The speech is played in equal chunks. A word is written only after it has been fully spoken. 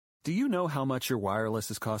Do you know how much your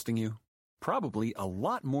wireless is costing you? Probably a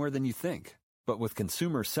lot more than you think. But with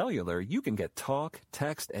Consumer Cellular, you can get talk,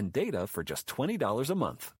 text, and data for just $20 a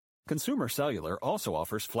month. Consumer Cellular also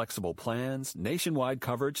offers flexible plans, nationwide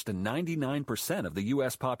coverage to 99% of the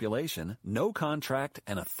U.S. population, no contract,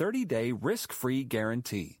 and a 30-day risk-free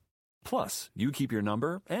guarantee. Plus, you keep your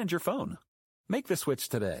number and your phone. Make the switch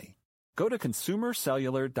today. Go to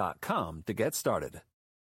consumercellular.com to get started.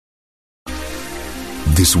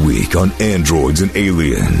 This week on Androids and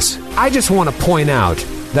Aliens. I just want to point out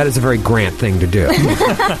that is a very Grant thing to do.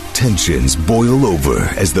 Tensions boil over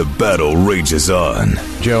as the battle rages on.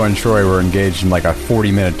 Joe and Troy were engaged in like a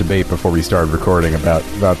 40-minute debate before we started recording about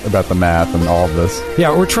the math and all of this.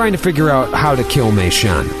 Yeah, we're trying to figure out how to kill Mei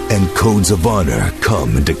Shun. And codes of honor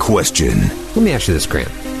come into question. Let me ask you this,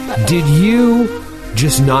 Grant. Did you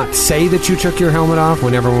just not say that you took your helmet off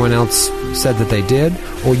when everyone else said that they did?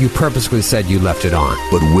 Or you purposely said you left it on?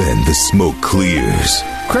 But when the smoke clears...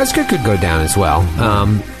 Kreska could go down as well.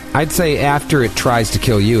 I'd say after it tries to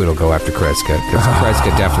kill you, it'll go after Kreska, because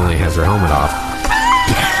Kreska definitely has her helmet off.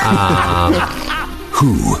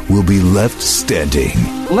 Who will be left standing?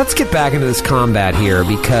 Let's get back into this combat here,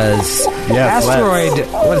 because asteroid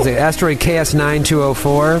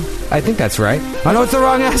KS9204, I think that's right. Oh no, it's the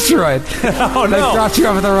wrong asteroid. Oh no, they dropped you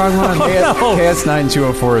off at the wrong one.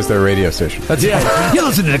 KS9204 is their radio station. That's right. You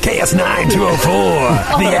listen to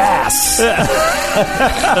KS9204, the ass.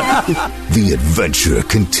 The adventure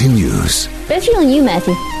continues. Especially on you,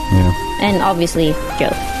 Matthew. Yeah. And obviously, Joe.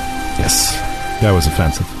 Yes. That was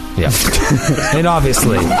offensive. Yeah. And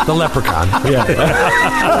obviously, the leprechaun. Yeah.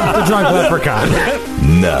 The drunk leprechaun.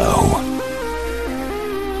 Now.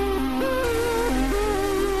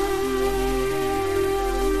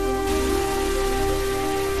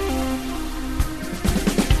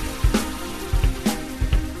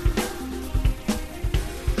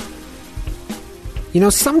 You know,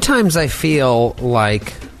 sometimes I feel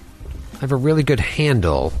like I have a really good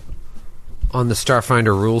handle on the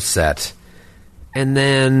Starfinder rule set, and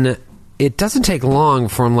then it doesn't take long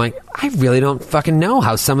before I'm like, I really don't fucking know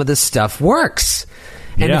how some of this stuff works.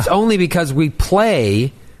 And it's only because we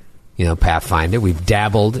play, Pathfinder. We've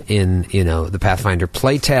dabbled in, the Pathfinder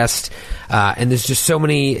playtest, and there's just so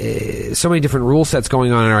many different rule sets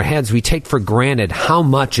going on in our heads. We take for granted how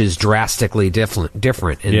much is drastically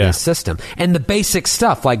different in this system. And the basic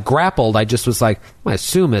stuff, like grappled, I just was like, I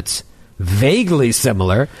assume it's vaguely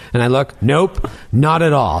similar, and I look, nope, not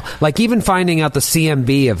at all. Like even finding out the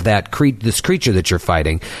CMB of this creature that you're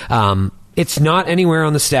fighting, it's not anywhere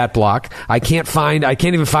on the stat block. I can't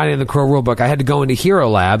even find it in the Crow rulebook. I had to go into Hero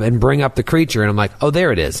Lab and bring up the creature, and I'm like, oh,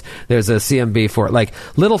 there it is. There's a CMB for it. Like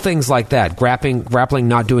little things like that. Grappling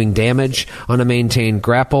not doing damage on a maintained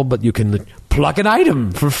grapple, but you can pluck an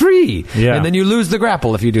item for free, and then you lose the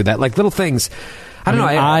grapple if you do that. Like little things. I don't know.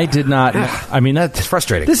 I did not. That's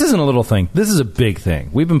frustrating. This isn't a little thing. This is a big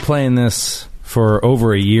thing. We've been playing this for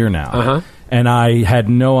over a year now, and I had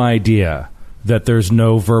no idea that there's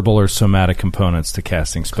no verbal or somatic components to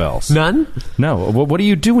casting spells. None? No. What do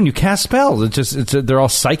you do when you cast spells? They're all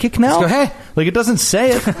psychic now? Just go, hey. Like, it doesn't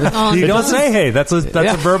say it. You don't say hey. That's a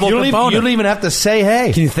verbal component. You don't even have to say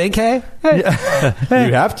hey. Can you think hey? You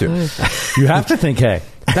have to. You have to think hey.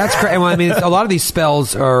 That's great. Well, I mean, a lot of these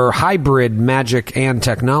spells are hybrid magic and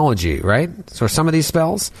technology, right? So some of these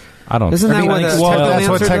spells... I don't... Isn't that what that's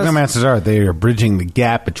what technomancers are. They are bridging the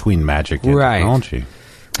gap between magic and technology.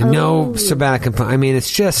 No somatic component. I mean,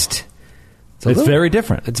 it's just... It's very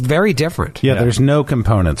different. It's very different. Yeah, there's no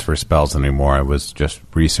components for spells anymore. I was just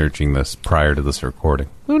researching this prior to this recording.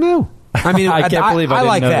 Oh, no. I mean, I can't believe I didn't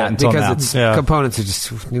like know that because it's components are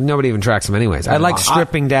just nobody even tracks them anyways. I like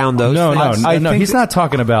stripping down those. No. He's not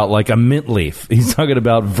talking about like a mint leaf. He's talking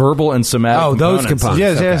about verbal and somatic. Oh, those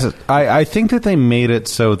components. Yes. I think that they made it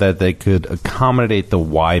so that they could accommodate the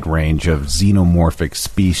wide range of xenomorphic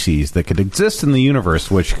species that could exist in the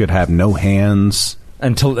universe, which could have no hands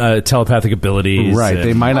and telepathic abilities. Right.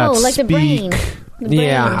 They might not like speak. The brain.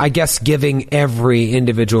 Yeah, I guess giving every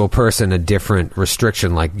individual person a different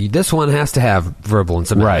restriction. Like, this one has to have verbal and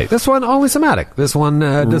somatic. Right. This one, always somatic. This one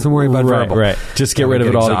doesn't worry about verbal. Right. Just get rid of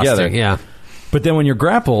it altogether. Yeah. But then when you're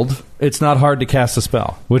grappled, it's not hard to cast a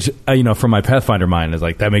spell, which, from my Pathfinder mind, is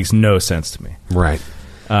like, that makes no sense to me. Right.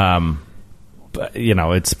 But,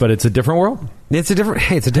 it's a different world. It's a different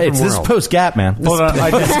world. This is post-gap, man. Hold on.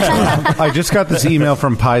 I just got this email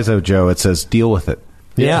from Paizo Joe. It says, deal with it.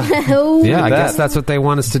 Yeah. Oh. Yeah, I guess that's what they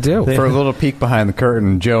want us to do. For a little peek behind the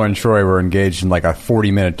curtain, Joe and Troy were engaged in like a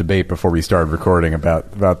 40-minute debate before we started recording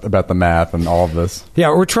about the math and all of this. Yeah,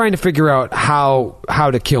 we're trying to figure out how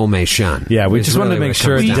to kill Mei Shun. Yeah, we Is just wanted to really make what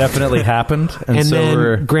sure comes it down. definitely happened. And so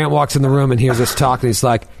then Grant walks in the room and hears us talk, and he's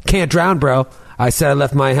like, "Can't drown, bro. I said I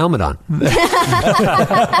left my helmet on."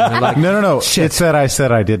 Like, No. Shit. It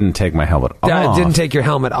said I didn't take my helmet off. I didn't take your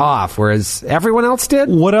helmet off, whereas everyone else did.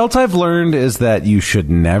 What else I've learned is that you should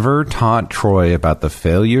never taunt Troy about the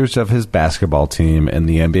failures of his basketball team in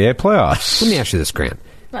the NBA playoffs. Let me ask you this, Grant.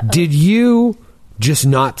 Did you just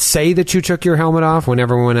not say that you took your helmet off when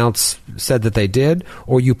everyone else said that they did,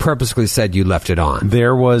 or you purposely said you left it on?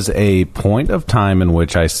 There was a point of time in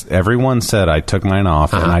which everyone said I took mine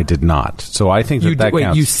off, and I did not. So I think that Wait,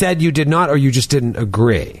 counts. you said you did not, or you just didn't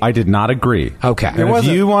agree? I did not agree. Okay. And if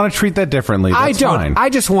you want to treat that differently, that's I don't. fine. I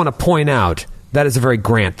just want to point out that is a very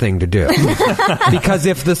Grant thing to do. Because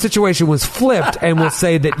if the situation was flipped and we'll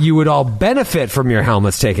say that you would all benefit from your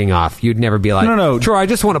helmets taking off, you'd never be like, No. Troy, I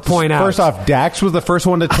just want to point out. First off, Dax was the first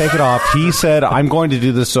one to take it off. He said, I'm going to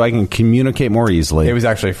do this so I can communicate more easily. It was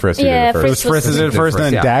actually Frisk who Yeah, did it first. It was Fritz who did it first, and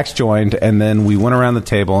then Yeah. Dax joined, and then we went around the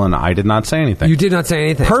table, and I did not say anything. You did not say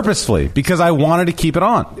anything. Purposefully, because I wanted to keep it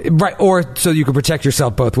on. Right, or so you could protect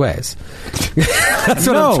yourself both ways. That's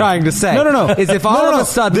what I'm trying to say. No. Is if all of a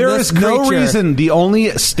sudden there this is no creature- reason. The only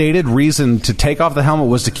stated reason to take off the helmet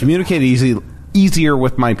was to communicate easier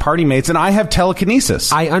with my party mates, and I have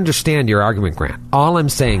telekinesis. I understand your argument, Grant. All I'm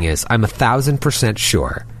saying is I'm 1,000%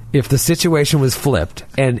 sure if the situation was flipped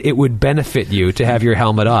and it would benefit you to have your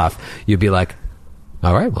helmet off, you'd be like,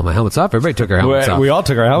 all right, well, my helmet's off. Everybody took our helmets off. we all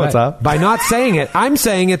took our helmets off. By not saying it, I'm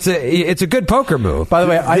saying it's a good poker move. By the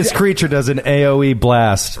way, This creature does an AOE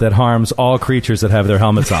blast that harms all creatures that have their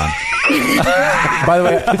helmets on. by the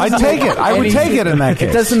way, I'd take it. I would take it in that case.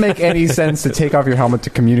 It doesn't make any sense to take off your helmet to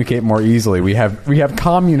communicate more easily. We have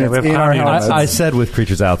comm units in our helmets. I said with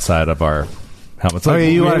creatures outside of our helmets. Oh, yeah,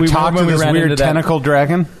 you want to talk to when we this ran into weird that- tentacle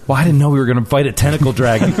dragon? Well, I didn't know we were going to fight a tentacle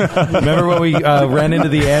dragon. Remember when we ran into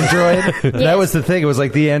the android? That was the thing. It was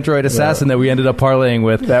like the android assassin that we ended up parlaying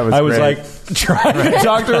with. That was I was great. like trying to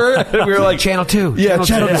talk to her. And we were like, Channel 2. yeah,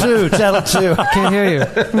 channel 2. Can't hear you.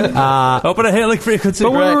 Open a hailing frequency.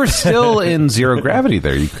 But we right. were still in zero gravity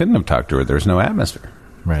there. You couldn't have talked to her. There's no atmosphere.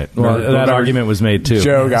 Right. Well, that argument was made too.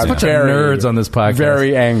 Joe got Bunch of very nerds on this podcast.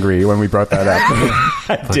 very angry when we brought that up.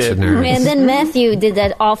 I did. And then Matthew did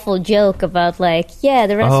that awful joke about like, yeah,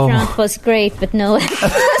 the restaurant was great, but no. Wait,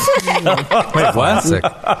 classic.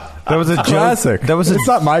 That was a joke. Classic. That was It's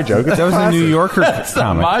not my joke. It's That was a New Yorker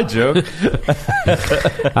comic. My joke.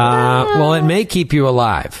 Well, it may keep you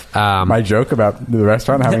alive. My joke about the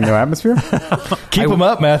restaurant having no atmosphere. Keep them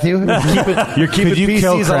up, Matthew. You're keeping Could you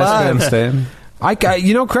kill PCs Kreska alive. instead?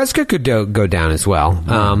 Kreska could go down as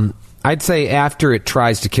well. I'd say after it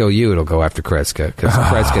tries to kill you, it'll go after Kreska, because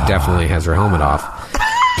Kreska definitely has her helmet off.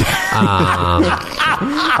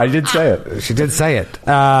 I did say it. She did say it.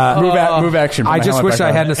 Move action. Put I my just helmet wish back I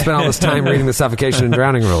on. hadn't spent all this time reading the suffocation and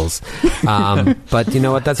drowning rules. But you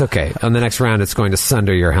know what? That's okay. On the next round, it's going to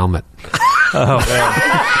sunder your helmet.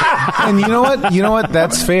 And you know what?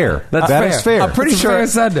 That's fair. That is fair. I'm pretty It's a fair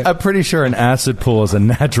Sunday. I'm pretty sure an acid pool is a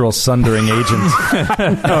natural sundering agent.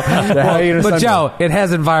 How are you gonna But send Joe, it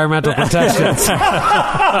has environmental protections.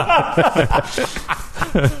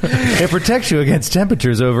 It protects you against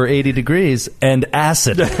temperatures over 80 degrees and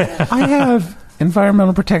acid. I have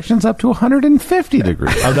environmental protections up to 150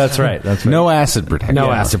 degrees. Oh, that's right. That's right. No acid protection.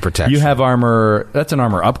 No acid protection. You have armor. That's an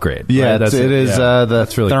armor upgrade. Yeah, right? That's it is yeah. the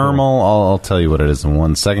That's really thermal. I'll tell you what it is in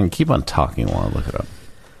 1 second. Keep on talking while I look it up.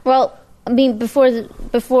 Well, I mean, before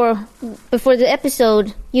the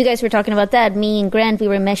episode, you guys were talking about that. Me and Grant, we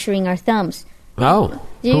were measuring our thumbs. Oh,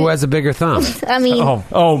 who has a bigger thumb? I mean,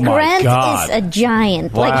 Oh my Grant God. is a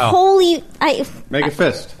giant. Like, Wow. holy... Make a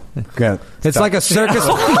fist. Grant, It's like a circus.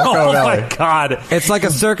 oh my God. It's like a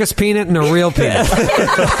circus peanut and a real peanut.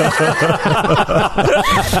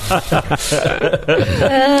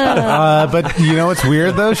 But you know what's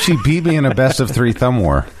weird though? She beat me in a best of 3 thumb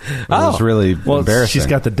war. It was really embarrassing. She's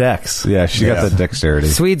got the dex. Yeah, she got the dexterity.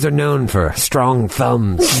 Swedes are known for strong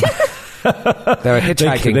thumbs. They're a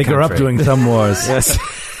hitchhiking They grew up country. doing thumb wars. Yes.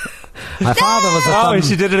 My father was a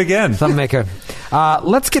thumb, did it again. thumb maker.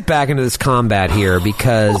 Let's get back into this combat here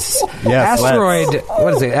because Yes, asteroid,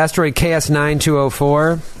 what is it? Asteroid KS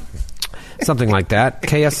 9204, something like that.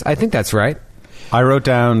 KS, I think that's right. I wrote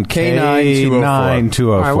down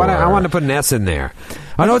K9204. All right, I wanted to put an S in there.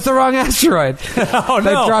 Oh, no, it's the wrong asteroid. Oh,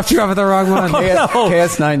 They dropped you off at the wrong one.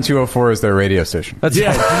 KS9204 is their radio station. That's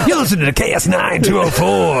right. You're listening to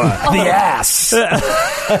KS9204, the ass.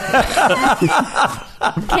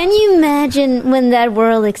 Can you imagine when that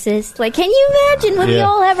world exists? Like, can you imagine when we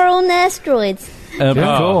all have our own asteroids? That'd be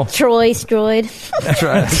cool. Troy-stroid.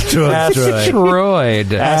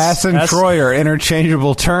 Asteroid. Ass and Troy are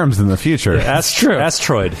interchangeable terms in the future. That's true.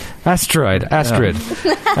 Asteroid. Asteroid. Astrid.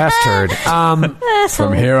 Asturd.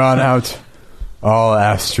 From here on out, all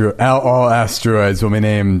asteroids will be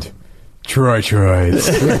named Troy-troids.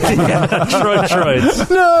 Troy-troids.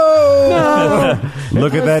 No.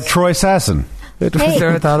 Look at that Troy Sasson. It was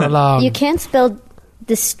there all along. You can't spell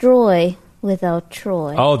destroy without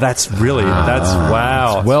Troy. Oh, that's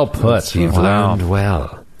wow. Well put. You've learned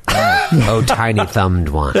well. Oh, tiny thumbed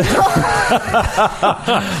one.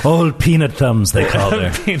 Old peanut thumbs, they call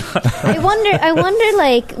her. I wonder,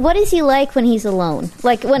 like, what is he like when he's alone?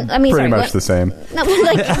 Like, Pretty much the same. No,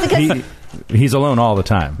 like, because... He's alone all the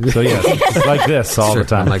time. So, yes, like this all the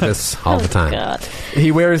time. Like this all the time. God.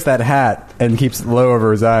 He wears that hat and keeps it low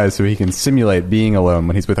over his eyes so he can simulate being alone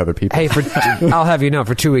when he's with other people. Hey, I'll have you know,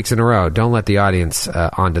 for 2 weeks in a row, don't let the audience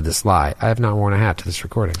onto this lie. I have not worn a hat to this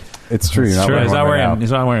recording. It's true. He's not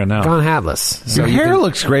wearing it now. Gone hatless. Your hair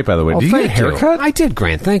looks great, by the way. Oh, Did you get a thank you. haircut? I did,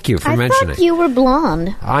 Grant. Thank you for I mentioning. thought you were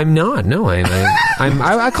blonde. I'm not. No,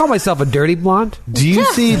 I call myself a dirty blonde. Do you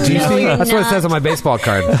see? No, you're That's what it not. says on my baseball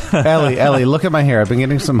card. Ellie, look at my hair. I've been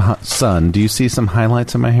getting some sun. Do you see some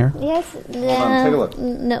highlights in my hair? Yes. on, take a look.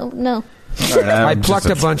 No. I plucked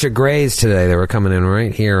a bunch of grays today. They were coming in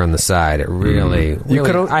right here on the side. It really,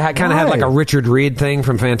 I kind of had like a Richard Reed thing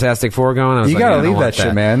from Fantastic Four going. I was You like, gotta I don't leave want that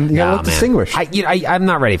shit, man. You gotta look distinguished. I'm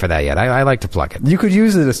not ready for that yet. I like to pluck it. You could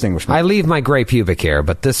use the distinguishment. I leave my gray pubic hair,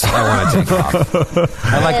 but this I want to take off.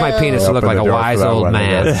 I like my penis to look like a wise old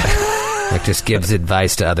man. Like just gives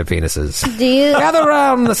advice to other penises. Do you? Gather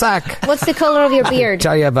around the sack. What's the color of your beard?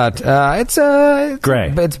 Tell you about it's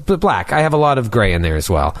gray. It's black. I have a lot of gray in there as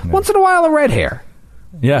well. Once in a while, a red hair.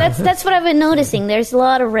 Yeah. That's what I've been noticing. There's a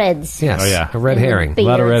lot of reds. Yes. Oh, yeah. A red herring. A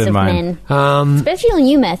lot of red in Beards mine. men. Especially on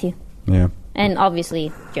you, Matthew. Yeah. And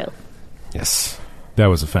obviously, Joe. Yes. That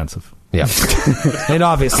was offensive. Yeah. And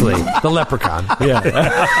obviously, the leprechaun. Yeah.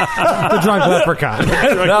 The drunk leprechaun.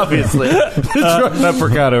 Obviously. The drunk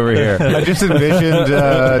leprechaun over here. I just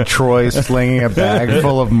envisioned Troy slinging a bag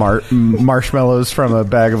full of marshmallows from a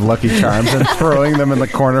bag of Lucky Charms and throwing them in the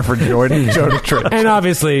corner for Joe to trip. And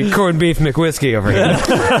obviously, corned beef McWhiskey over here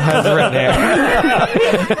has red hair.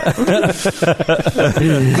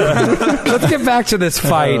 Let's get back to this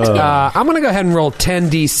fight. I'm going to go ahead and roll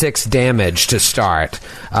 10d6 damage to start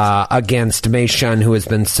against Mei Shun, who has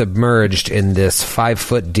been submerged in this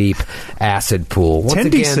 5-foot deep acid pool. Once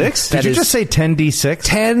 10d6? again, Did you just say 10d6?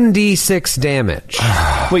 10d6 damage.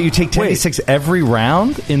 Wait, you take 10d6 every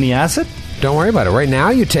round in the acid? Don't worry about it. Right now,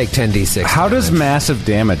 you take 10d6. How does massive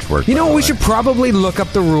damage work? You know, by the we way? should probably look up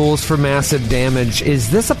the rules for massive damage. Is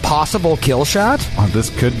this a possible kill shot? Oh, this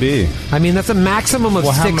could be. I mean, that's a maximum of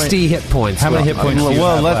 60 hit points. How many hit points do you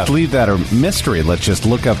Well, have let's left? leave that a mystery. Let's just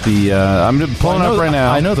look up the... I'm pulling up right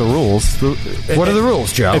now. I know the rules. What are the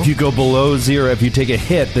rules, Joe? If you go below 0, if you take a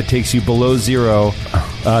hit that takes you below 0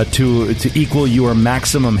 to equal your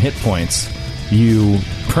maximum hit points, you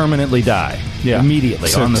permanently die. Yeah. Immediately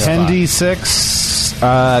So on the spot.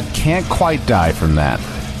 10d6 can't quite die from that.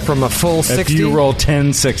 From a full 60? If you roll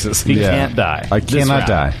 10 sixes, you Yeah. can't die. I This cannot round.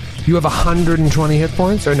 die. You have 120 hit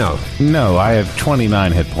points, or no? No, I have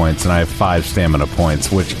 29 hit points and I have 5 stamina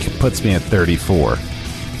points, which puts me at 34.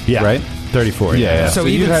 Yeah. Right? 34. Yeah. So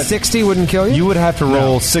you even had- 60 wouldn't kill you? You would have to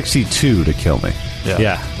roll 62 to kill me.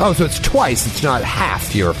 Yeah. Oh, so it's twice. It's not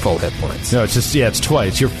half your full hit points. No, it's just, it's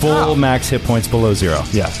twice. Your full max hit points below 0.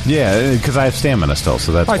 Yeah. Yeah, because I have stamina still,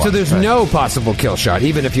 so that's All right, why. so there's no possible kill shot,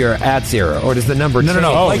 even if you're at 0, or does the number change?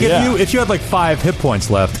 No. Oh, like yeah. if you had like 5 hit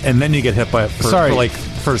points left, and then you get hit by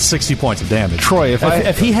for 60 points of damage. Troy,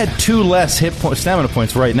 If he had 2 less stamina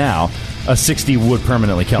points right now, a 60 would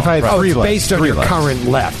permanently kill him. I had Oh, 3 it's left. based on 3 your left. current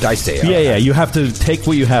left, I see. Yeah. You have to take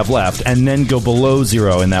what you have left and then go below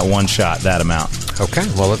 0 in that one shot, that amount. Okay,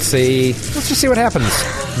 well, let's see. Let's just see what happens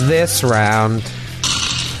this round.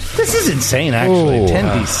 This is insane, actually. Ooh.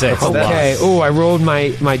 10d6. Okay. Ooh, I rolled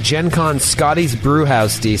my Gen Con Scotty's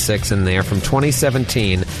Brewhouse D6 in there from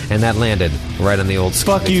 2017, and that landed right on the old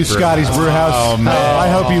Fuck you, Scotty's Scotty's Brewhouse. Oh, man. I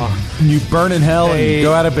hope you You burn in hell and you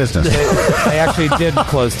go out of business. They actually did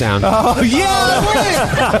close down. Oh, yeah!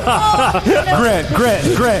 Grant.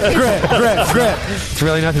 It's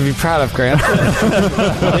really nothing to be proud of, Grant.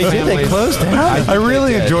 They closed down? I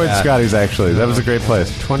really enjoyed Scotty's, actually. That was a great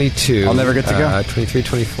place. 22. I'll never get to go. 23,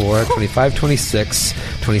 24, 25, 26,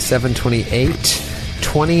 27, 28,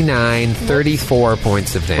 29, 34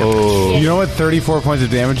 points of damage. Oh. You know what 34 points of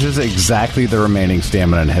damage is? Exactly the remaining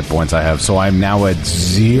stamina and hit points I have. So I'm now at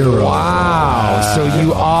 0. Wow. So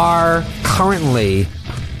you are currently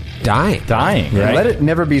dying. Dying, right? Let it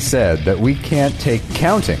never be said that we can't take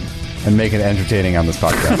counting and make it entertaining on this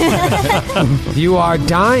podcast. You are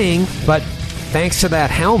dying, but thanks to that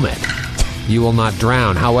helmet, you will not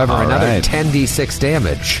drown. However, another 10d6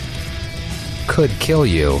 damage could kill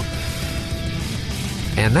you.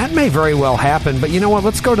 And that may very well happen, but you know what?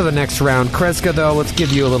 Let's go to the next round. Kreska, though, let's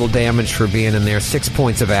give you a little damage for being in there. 6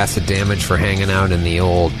 points of acid damage for hanging out in the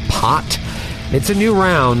old pot. It's a new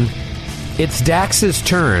round. It's Dax's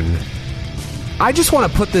turn. I just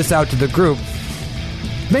want to put this out to the group.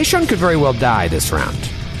 Meishun could very well die this round.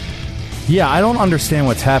 Yeah, I don't understand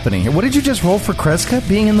what's happening here. What did you just roll for Kreska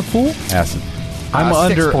being in the pool? Acid.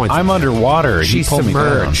 I'm underwater. She's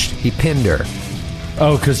submerged. He pinned her.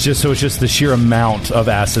 Oh, because it's just the sheer amount of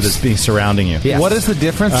acid that's being surrounding you. Yes. What is the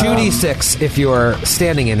difference? 2d6 if you're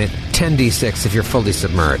standing in it, 10d6 if you're fully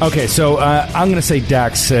submerged. Okay, so I'm going to say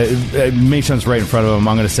Dax, Meishun's right in front of him.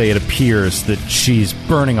 I'm going to say it appears that she's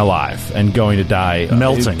burning alive and going to die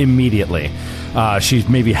Melting. Immediately. She's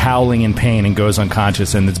maybe howling in pain and goes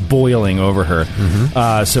unconscious, and it's boiling over her.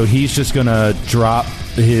 Mm-hmm. So he's just going to drop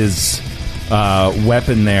his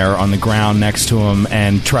weapon there on the ground next to him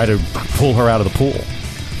and try to pull her out of the pool.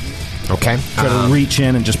 Okay. Try to reach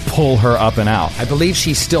in and just pull her up and out. I believe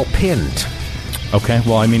she's still pinned. Okay,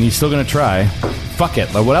 well, I mean, he's still going to try. Fuck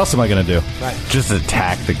it. Like, what else am I going to do? Right. Just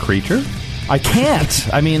attack the creature? I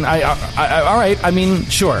can't. I mean, I all right. I mean,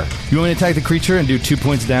 sure. You want me to attack the creature and do 2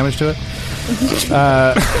 points of damage to it?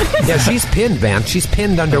 Yeah, she's pinned, man. She's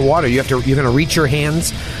pinned underwater. You're going to reach your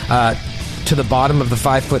hands to the bottom of the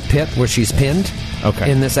 5-foot pit where she's pinned.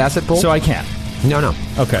 Okay. In this acid pool. So I can't. No.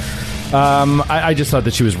 Okay. I just thought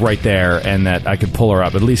that she was right there and that I could pull her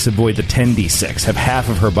up, at least avoid the 10d6. Have half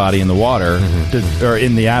of her body in the water, or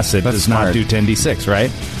in the acid, does not do 10d6, right?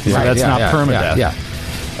 So that's not permadeath. Yeah.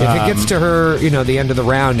 If it gets to her, the end of the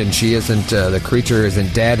round and she isn't, the creature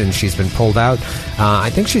isn't dead and she's been pulled out, I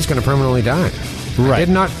think she's going to permanently die. Right. I did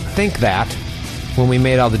not think that when we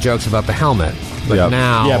made all the jokes about the helmet. But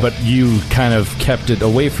now... Yeah, but you kind of kept it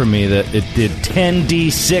away from me that it did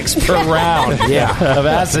 10d6 per round of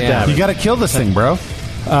acid damage. You got to kill this thing, bro.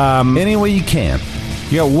 Any way you can.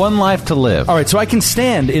 You got one life to live. All right, so I can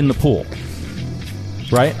stand in the pool,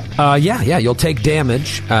 right? Yeah, you'll take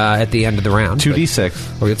damage at the end of the round.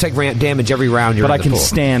 2d6. Or you'll take damage every round you're but in the I can pool.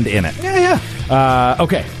 stand in it. Yeah.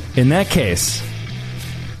 Okay, in that case,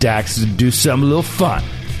 Dax, do some little fun.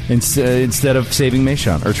 Instead of saving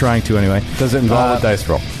Meishun, or trying to anyway. Does it involve a dice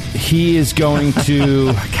roll? He is going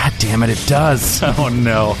to... God damn it does. Oh,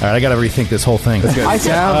 no. All right, I got to rethink this whole thing.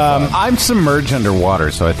 I'm submerged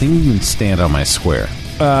underwater, so I think you can stand on my square.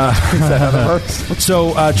 Is that how that works?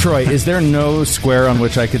 So, Troy, is there no square on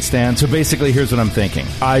which I could stand? So basically, here's what I'm thinking.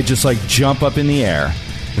 I just, jump up in the air,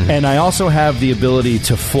 and I also have the ability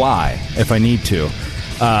to fly, if I need to,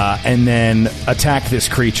 and then attack this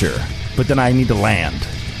creature. But then I need to land.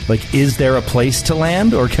 Is there a place to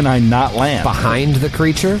land, or can I not land? Behind the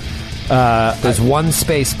creature? There's one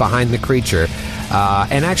space behind the creature.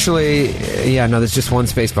 And actually, there's just one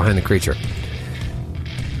space behind the creature.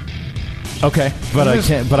 Okay, but I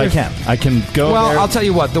can't. I can go Well, there. I'll tell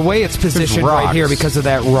you what. The way it's positioned right here, because of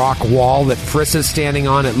that rock wall that Friss is standing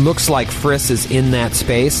on, it looks like Friss is in that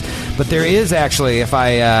space. But there is actually, if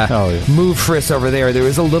I move Friss over there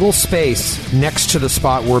is a little space next to the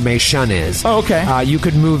spot where Meishun is. Oh, okay. You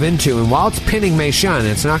could move into, and while it's pinning Meishun,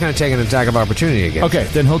 it's not going to take an attack of opportunity again. Okay,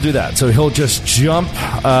 then he'll do that. So he'll just jump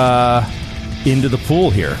into the pool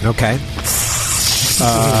here. Okay.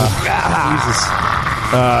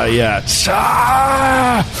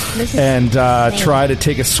 And try to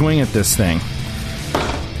take a swing at this thing.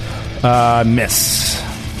 Miss.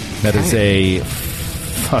 That is a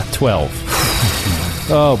 12.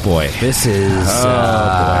 Oh boy, this is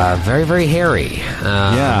very, very hairy.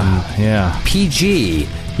 Yeah. PG.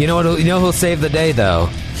 You know what? You know who'll save the day though?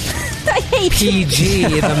 I hate PG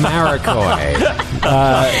the Marikoi.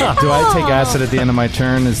 Do I take acid at the end of my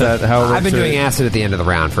turn? Is that how it works? I've been doing acid at the end of the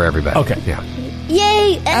round for everybody. Okay. Yeah.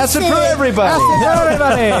 Yay! Acid for everybody!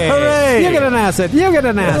 Hooray! You get an acid. You get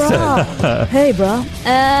an acid. Hey, bro.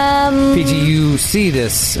 PG, you see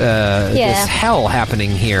this this hell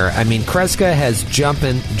happening here. I mean, Kreska has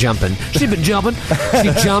jumping. She's been jumping.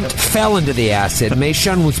 She jumped, fell into the acid. Mei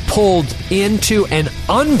Shun was pulled into and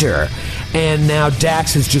under. And now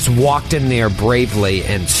Dax has just walked in there bravely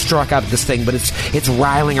and struck out at this thing, but it's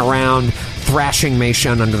riling around, thrashing Mei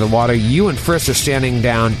Shun under the water. You and Frisk are standing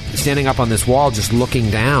up on this wall, just looking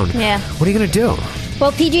down. Yeah. What are you going to do?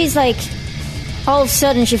 Well, PG's like, all of a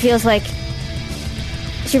sudden she feels like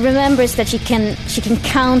she remembers that she can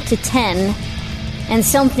count to 10, and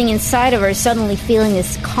something inside of her is suddenly feeling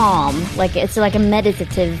this calm, like it's like a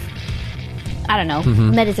meditative, I don't know,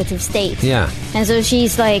 meditative state. Yeah. And so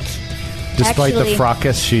she's like, Despite the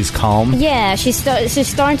fracas, she's calm. Yeah, she's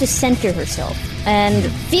starting to center herself, and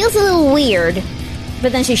feels a little weird,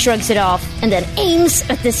 but then she shrugs it off and then aims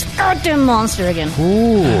at this goddamn monster again.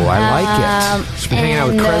 Ooh, I like it. She's been hanging out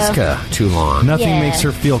with Kreska too long. Nothing makes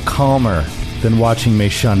her feel calmer than watching Mei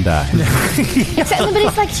Shun die. Exactly, but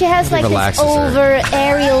it's like she has like this over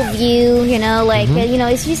aerial view, you know, like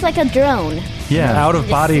it's just like a drone. Yeah, out of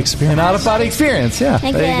body experience. An out of body experience. Yeah,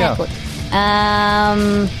 Exactly. there you go.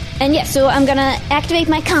 And yeah, so I'm gonna activate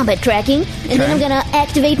my combat tracking, and then I'm gonna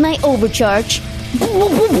activate my overcharge. Come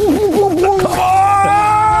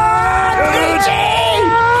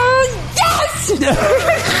Yes!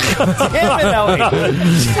 Damn it, Ellie.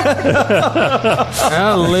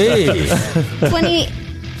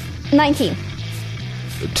 2019.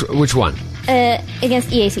 Which one? Against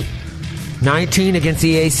EAC. 19 against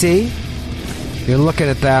EAC? You're looking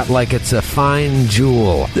at that like it's a fine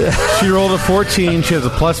jewel. She rolled a 14. She has a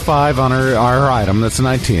 +5 on our item. That's a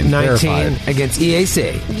 19. 19 Verified. against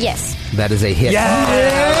EAC. Yes. That is a hit.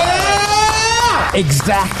 Yeah!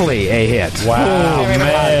 Exactly a hit. Wow,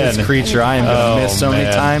 man. This creature I am going to miss so many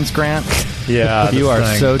man. times, Grant. Yeah, You are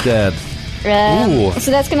so dead. So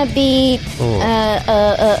that's gonna be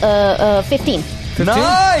 15.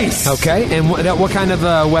 Nice! Okay, and what kind of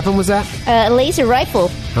weapon was that? Laser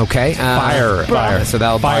rifle. Okay. Fire. So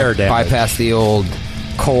that'll Fire damage. bypass the old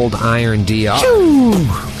cold iron DR.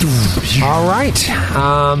 All right.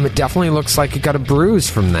 It definitely looks like it got a bruise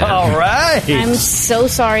from that. All right. I'm so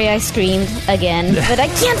sorry I screamed again, but I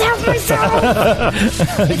can't help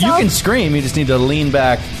myself. You can scream, you just need to lean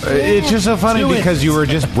back. It's just so funny because you were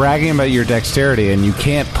just bragging about your dexterity and you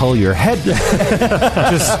can't pull your head.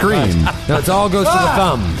 Just scream. No, it all goes to the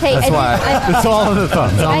thumb. Hey, That's why. It's all in the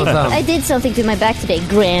thumb. It's all in the thumb. I did something to my back today,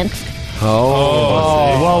 Grant.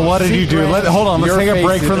 Well, what did you do? Hold on, let's take a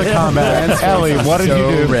break from the combat. Ellie, what did you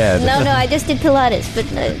do? Red. No, I just did Pilates, but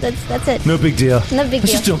that's it. No big deal. No big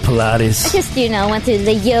deal. Just doing Pilates. I just, went to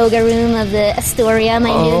the yoga room of the Astoria,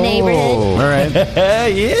 my new neighborhood. All right.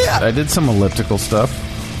 Yeah. I did some elliptical stuff.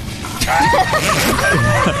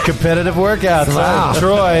 Competitive workouts. Wow.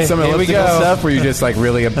 Troy, Some here we elliptical go. stuff were you just like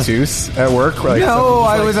really obtuse at work? Like, No,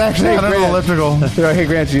 I was actually hey, on an Grant. elliptical. They're like, hey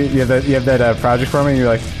Grant, you have that project for me? And you're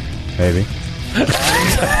like, maybe.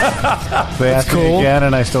 They asked me again,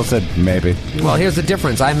 and I still said maybe. Well, here's the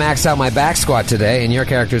difference. I maxed out my back squat today, and your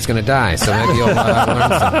character is going to die. So maybe you'll learn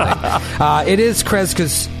something. It is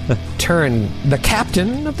Kreska's turn. The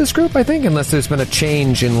captain of this group, I think, unless there's been a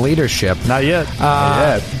change in leadership. Not yet.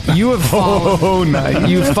 You have fallen. nice.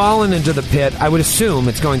 You've fallen into the pit. I would assume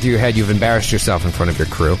it's going through your head. You've embarrassed yourself in front of your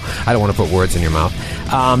crew. I don't want to put words in your mouth.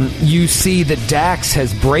 You see that Dax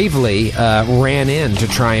has bravely ran in to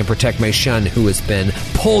try and protect Mei Shun, who has been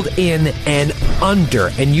pulled in and under.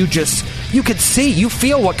 And you could see, you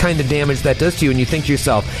feel what kind of damage that does to you, and you think to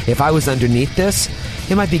yourself, if I was underneath this,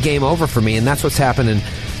 it might be game over for me. And that's what's happening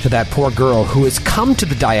to that poor girl who has come to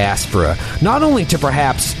the diaspora, not only to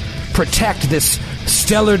perhaps protect this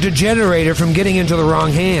stellar degenerator from getting into the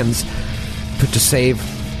wrong hands, but to save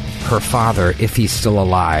her father if he's still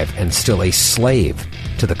alive and still a slave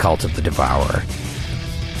to the cult of the Devourer.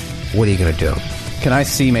 What are you going to do? Can I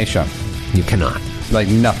see Mei Shun? You cannot. Like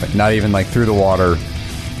nothing. Not even like through the water.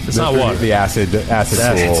 It's not water. The acid pool.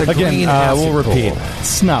 It's a green Again, acid we'll repeat. pool.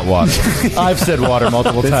 It's not water. I've said water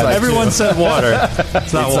multiple times. like- Everyone said water.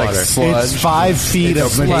 It's not It's like water. sludge. It's 5 feet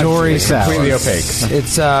of Midori It's completely salad. opaque.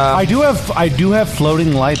 It's I do have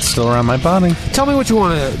floating lights still around my body. tell me what you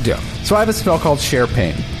want to do. So I have a spell called Share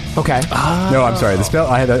Pain. Okay. No, I'm sorry. The spell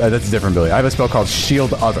that's a different ability. I have a spell called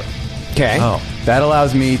Shield Other. Okay. That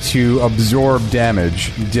allows me to absorb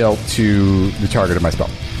damage dealt to the target of my spell.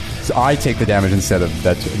 So I take the damage instead of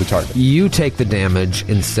the target. You take the damage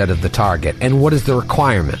instead of the target. And what is the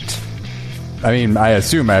requirement? I mean, I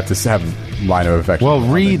assume I have to have line of effect. Well,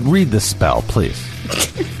 read the spell, please.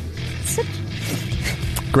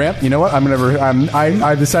 Grant, you know what?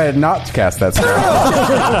 I decided not to cast that spell.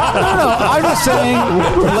 No, I'm just saying,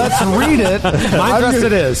 let's read it. My trust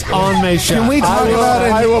it is on May Shun. Can we talk about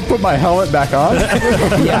it? I will put my helmet back on.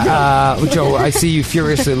 Joe, I see you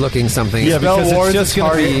furiously looking something. Yeah, Spell because it's wards just the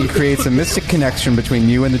gonna target creates a mystic connection between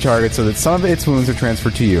you and the target so that some of its wounds are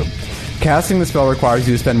transferred to you. Casting the spell requires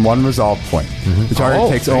you to spend 1 resolve point. The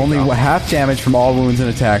target takes only half damage from all wounds and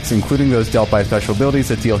attacks, including those dealt by special abilities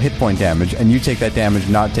that deal hit point damage, and you take that damage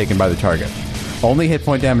not taken by the target. Only hit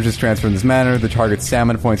point damage is transferred in this manner. The target's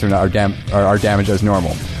stamina points are damaged as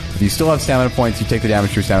normal. If you still have stamina points, you take the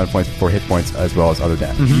damage to your stamina points before hit points as well as other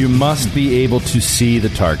damage. You must be able to see the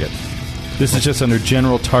target. This is just under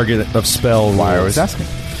general target of spell rules. Why I was asking.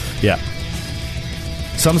 Yeah.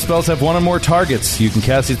 Some spells have 1 or more targets. You can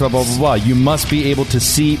cast these, blah, blah, blah, blah. You must be able to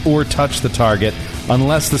see or touch the target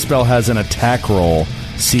unless the spell has an attack roll.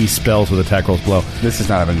 See spells with attack rolls below. This is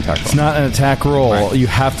not an attack roll. It's not an attack roll. Right. You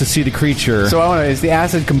have to see the creature. So I want to, is the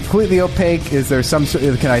acid completely opaque? Is there some,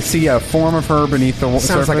 can I see a form of her beneath the surface?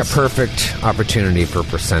 Sounds like a perfect opportunity for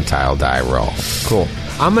percentile die roll. Cool.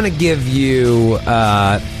 I'm going to give you,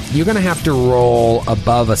 you're going to have to roll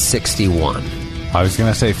above a 61. I was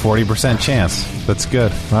going to say 40% chance. That's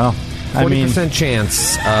good. Well, 40%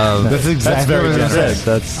 chance of... That's exactly what I was going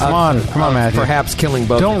to say. Come on, Matthew. Perhaps killing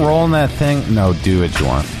both. Don't roll in that thing. No, do what you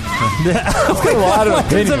want. a lot of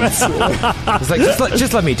opinions. It's like,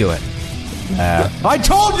 just let me do it. I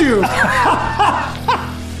told you!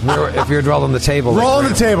 If you're rolling the table... Roll on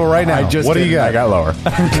the table right now. What do you got? I got lower.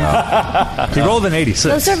 You rolled an 86.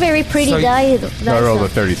 Those are very pretty die. No, I rolled a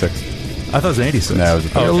 36. I thought it was an 86. No, it was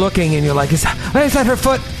a You're looking and you're like, is that her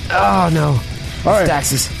foot? Oh, no. All right.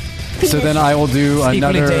 Dax's. So then I will do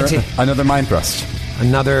another mind thrust.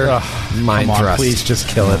 Another mind thrust. Please just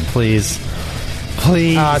kill it, please.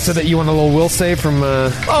 Please. So that you want a little will save from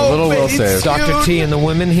a little will save. Dr. T and the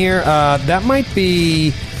women here. That might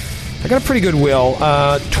be... I got a pretty good will.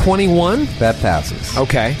 21. That passes.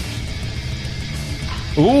 Okay.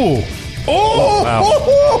 Ooh. Wow.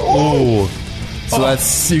 Ooh. So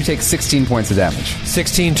that's, you take 16 points of damage.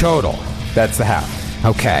 16 total. That's the half.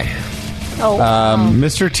 Okay.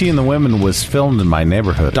 Mr. T and the Women was filmed in my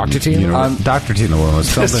neighborhood. Dr. T and the Women? Dr. T and the Women was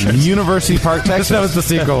filmed in University Park, Texas. That was the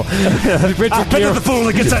sequel. Richard Gere, the fool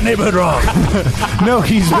that gets that neighborhood wrong. No,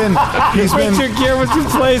 Richard Gere was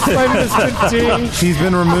replaced by Mr. T. He's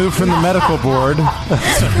been removed from the medical board.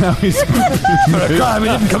 So now he's For a crime he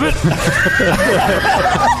didn't commit.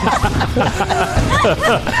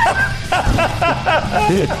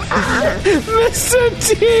 Mr. T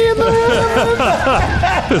and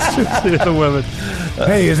the Women.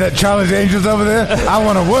 Hey, is that Charlie's Angels over there? I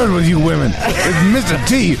want a word with you women. It's Mr.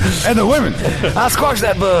 T and the women. I'll squash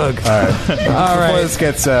that bug. All right. Before this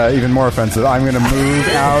gets even more offensive, I'm going to move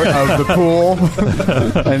out of the pool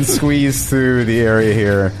and squeeze through the area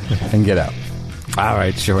here and get out. All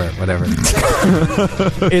right, sure, whatever.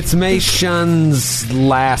 It's Mei Shun's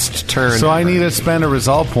last turn. So I need to spend a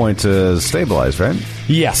resolve point to stabilize, right?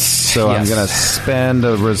 Yes. So I'm going to spend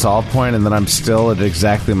a resolve point, and then I'm still at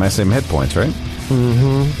exactly my same hit points, right?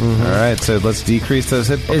 Mm-hmm. All right, so let's decrease those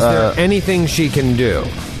hit points. Is there anything she can do?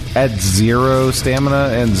 At 0 stamina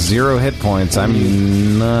and 0 hit points,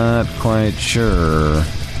 I'm not quite sure.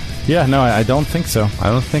 Yeah, no, I don't think so.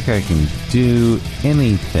 I don't think I can do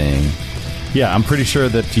anything. Yeah, I'm pretty sure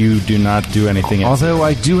that you do not do anything else. Although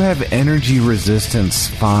I do have energy resistance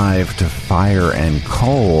 5 to fire and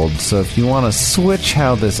cold, so if you want to switch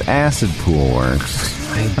how this acid pool works,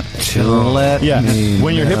 let me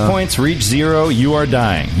when your hit points reach 0, you are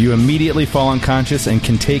dying. You immediately fall unconscious and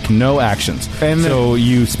can take no actions. And so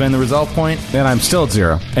you spend the resolve point, and I'm still at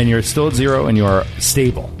 0. And you're still at 0, and you are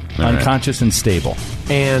stable. Unconscious and stable.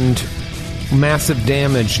 And massive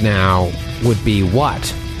damage now would be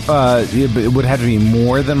what? It would have to be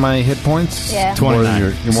more than my hit points? Yeah.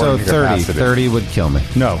 29. So 30 would kill me.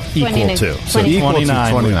 No, equal to. So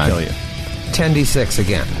 29 would kill you. 10d6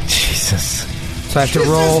 again. Jesus. So I have to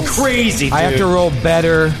roll... crazy, dude. I have to roll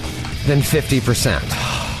better than 50%.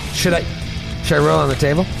 Should I roll on the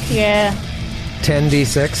table? Yeah.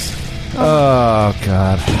 10d6. Oh,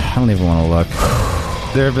 God. I don't even want to look.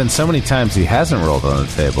 There have been so many times he hasn't rolled on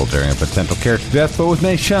the table during a potential character death, but with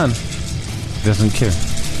Mei Shun, doesn't care.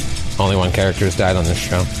 Only one character has died on this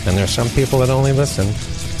show, and there's some people that only listen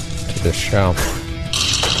to this show.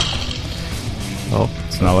 Oh,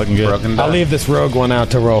 it's not looking good. I'll leave this rogue one out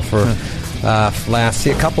to roll for last. See,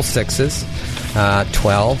 a couple 6s.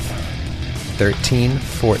 12, 13,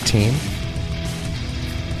 14,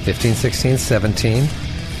 15, 16, 17,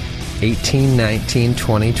 18, 19,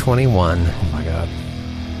 20, 21. Oh, my God.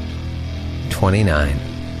 29.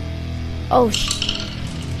 Oh,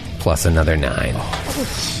 plus another 9.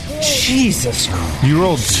 Jesus Christ. You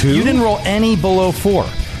rolled 2? You didn't roll any below 4.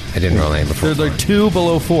 I didn't roll any before. There are 2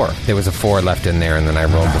 below 4. There was a 4 left in there, and then I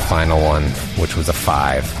rolled the final one, which was a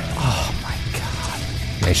 5. Oh, my God.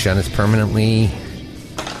 Mei Shun is permanently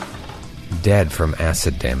dead from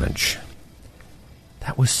acid damage.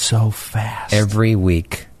 That was so fast. Every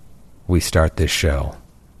week we start this show,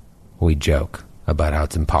 we joke about how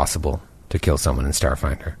it's impossible to kill someone in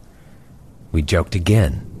Starfinder. We joked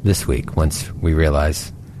again this week once we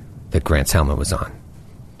realized that Grant's helmet was on.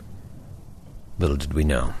 Little did we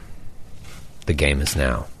know, the game is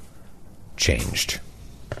now changed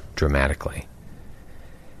dramatically.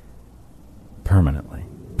 Permanently.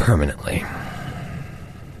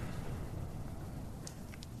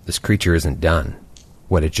 This creature isn't done.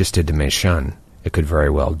 What it just did to Mei Shun, it could very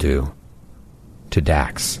well do to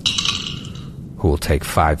Dax, who will take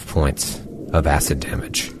 5 points of acid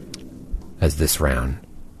damage as this round.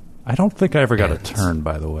 I don't think I ever got ends. a turn,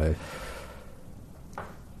 by the way.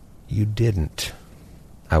 You didn't.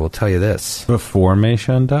 I will tell you this. Before Mei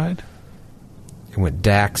Shun died? It went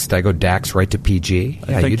Dax. Did I go Dax right to PG?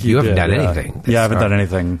 I Yeah, think you haven't did, done yeah. anything. Yeah, I haven't done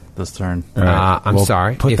anything this turn. All right. I'm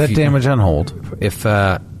sorry. Put If that you- damage on hold.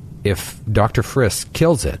 If Dr. Frisk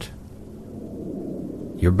kills it,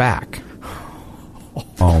 you're back.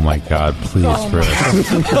 Oh my God! Please, Frisk.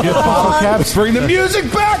 Get bottle caps. Bring the music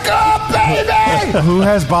back up, baby! Who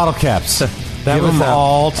has bottle caps? Give them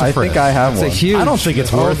all to I Frisk. think I have It's a one. huge I don't think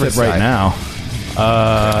it's worth it right oversight. now.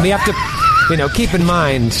 We have to, keep in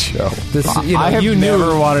mind this. I have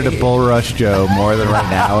never wanted to bull rush Joe more than right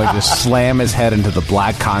now and just slam his head into the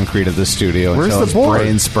black concrete of the studio Where's until the his board?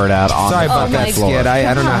 brain spurt out on Sorry the about my that, Skid.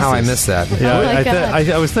 I don't know how I missed that. Yeah, Oh my God.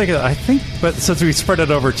 I was thinking, but since we spread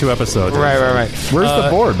it over 2 episodes. Right. Where's the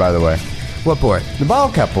board, by the way? What board? The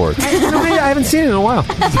bottle cap board. I haven't seen it in a while.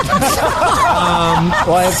 Well,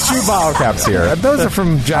 I have 2 bottle caps here. Those are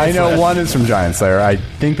from I Giant know Slayer. one is from Giant Slayer. I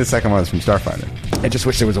think the second one is from Starfinder. I just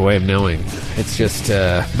wish there was a way of knowing. It's just.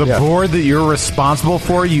 The board that you're responsible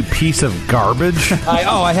for, you piece of garbage.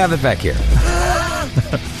 I have it back here.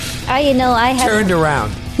 I have. Turned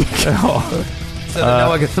around. So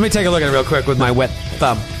let me take a look at it real quick with my wet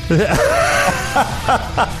thumb.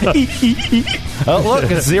 Oh, look,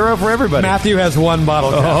 it's 0 for everybody. Matthew has 1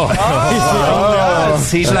 bottle cap.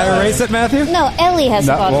 Should I erase it, Matthew? No, Ellie has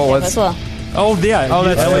a bottle cap as well. Oh, yeah. Oh,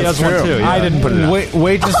 that's Ellie has one, true. too. Yeah. I didn't put it up.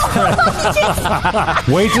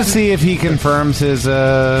 Wait to see if he confirms his.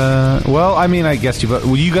 Well, I mean, I guess you. But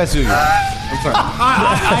well, you guys do. I'm sorry.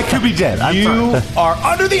 I could be dead. You are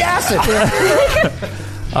under the acid.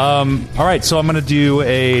 All right, so I'm going to do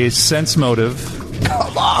a sense motive.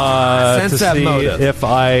 Sense to that see motive. if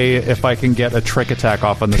I can get a trick attack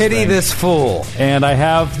off on this Pity thing. this fool. And I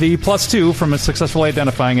have the +2 from successfully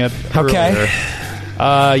identifying it. Okay.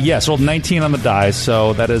 Yes, rolled 19 on the die,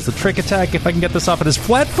 so that is the trick attack. If I can get this off, it is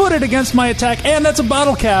flat-footed against my attack, and that's a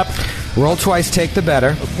bottle cap. Roll twice, take the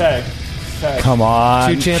better. Okay. Come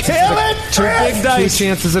on. 2 chances. Kill it, Two big Chris! dice. 2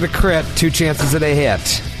 chances at a crit. 2 chances at a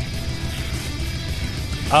hit.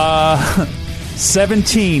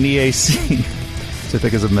 17 EAC. Which I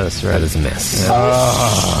think is a miss, right? That is a miss.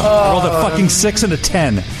 I rolled a fucking 6 and a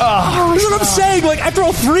 10. That's what I'm saying. Like, I have to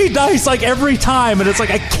roll 3 dice, like, every time, and it's like,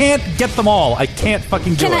 I can't get them all. I can't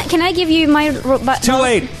fucking do it. Can I give you my? Too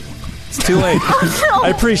late. It's too late. I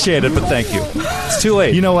appreciate it, but thank you. It's too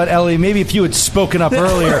late. You know what, Ellie? Maybe if you had spoken up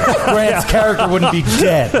earlier, Grant's character wouldn't be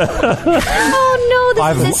dead. Oh no!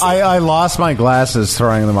 This is I lost my glasses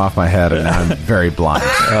throwing them off my head, and I'm very blind.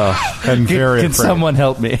 I'm very Can afraid. someone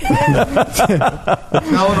help me?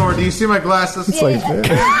 Eleanor, do you see my glasses?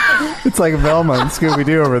 It's like Velma and Scooby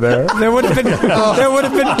Doo over there. There would have been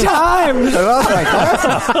time. I lost my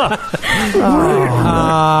glasses.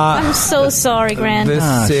 I'm so sorry, Grant.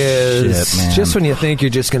 This is shit, man. just when you think you're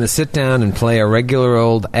just going to sit down and play a regular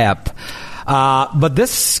old ep. But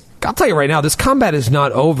this, I'll tell you right now, this combat is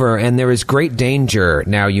not over, and there is great danger,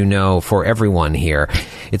 now you know, for everyone here.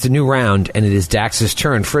 It's a new round, and it is Dax's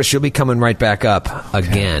turn. Frisk, you'll be coming right back up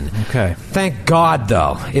again. Okay. Thank God,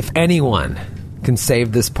 though, if anyone can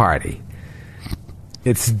save this party,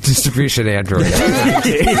 it's Distribution Android.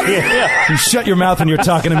 You shut your mouth when you're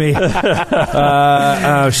talking to me.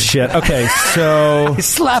 Oh, shit. Okay, so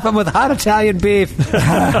Slap him with hot Italian beef.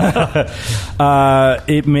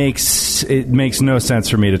 it makes no sense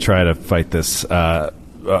for me to try to fight this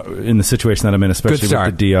in the situation that I'm in, especially Good start.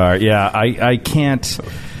 with the DR. Yeah, I can't.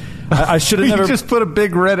 I should have You never. just put a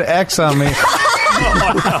big red X on me.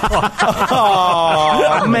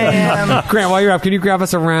 Oh man! Grant, while you're up, can you grab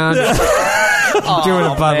us around? Doing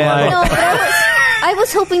a Bud Light. No, but I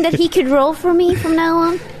was hoping that he could roll for me from now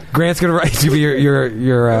on. Grant's going to write your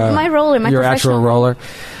my roller, my your actual professional roller.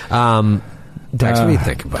 Dex, what do you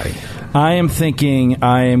think, buddy? I am thinking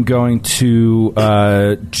I am going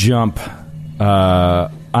to jump.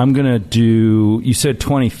 I'm going to do. You said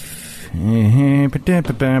 20. I'm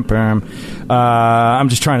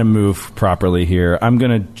just trying to move properly here. I'm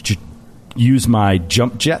going to use my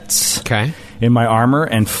jump jets in my armor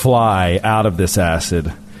and fly out of this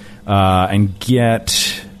acid and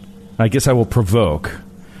get. I guess I will provoke.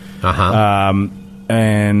 And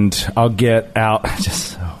I'll get out.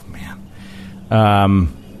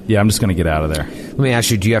 Yeah, I'm just going to get out of there. Let me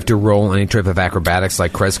ask you, do you have to roll any type of acrobatics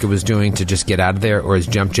like Kreska was doing to just get out of there, or is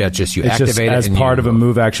jump jet just you activate it? As part of a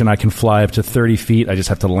move action, I can fly up to 30 feet. I just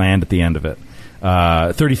have to land at the end of it.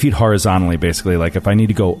 30 feet horizontally, basically. Like if I need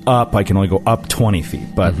to go up, I can only go up 20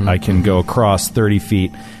 feet, but I can go across 30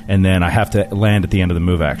 feet, and then I have to land at the end of the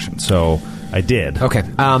move action. So I did. Okay.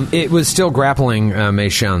 It was still grappling Mei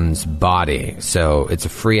Shun's body, so it's a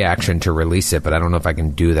free action to release it, but I don't know if I can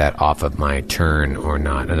do that off of my turn or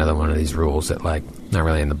not. Another one of these rules that, like, not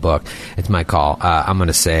really in the book. It's my call. I'm going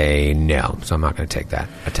to say no, so I'm not going to take that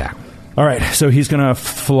attack. All right, so he's going to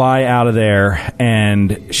fly out of there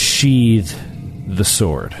and sheathe the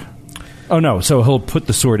sword. Oh, no, so he'll put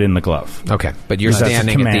the sword in the glove. Okay, but you're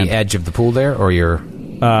standing at the edge of the pool there, or you're...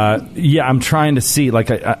 yeah, I'm trying to see. Like,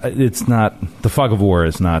 it's not... The fog of war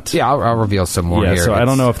is not... Yeah, I'll reveal some more here. So I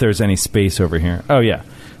don't know if there's any space over here. Oh, yeah.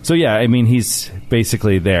 So, yeah, I mean, he's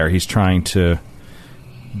basically there. He's trying to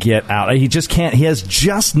get out. He just can't... He has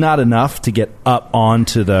just not enough to get up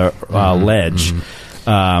onto the ledge.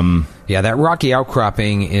 Yeah, that rocky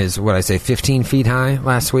outcropping is, what I say, 15 feet high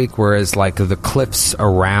last week, whereas, like, the cliffs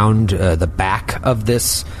around the back of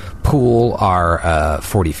this pool are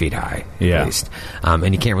 40 feet high, at least.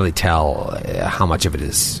 And you can't really tell how much of it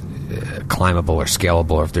is climbable or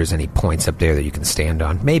scalable, or if there's any points up there that you can stand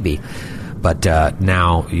on. Maybe. But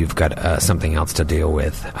now you've got something else to deal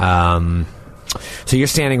with. So you're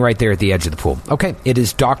standing right there at the edge of the pool. Okay, it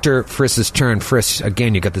is Dr. Friss's turn. Friss,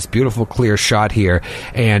 again, you got this beautiful, clear shot here,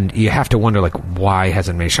 and you have to wonder, like, why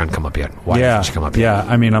hasn't Mei Shun come up yet? Why hasn't she come up yet? Yeah,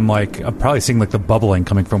 I mean, I'm probably seeing, like, the bubbling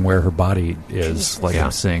coming from where her body is. Like,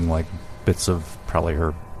 I'm seeing, like, bits of probably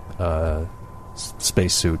her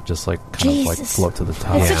spacesuit just, like, kind of, like, float to the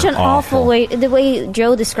top. It's such an awful way. The way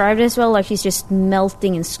Joe described it as well, like she's just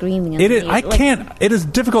melting and screaming. It is. It is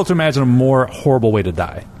difficult to imagine a more horrible way to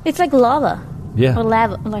die. It's like lava. Yeah. Or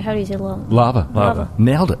lava. Like, how do you say lava? Lava.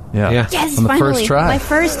 Nailed it. Yeah. Yes, on the finally. first try. My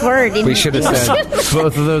first word. We should have said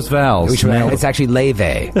both of those vowels. It's actually leve.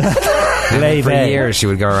 Leve. For years she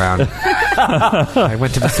would go around. I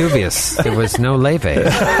went to Vesuvius. There was no leve.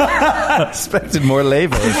 Expected more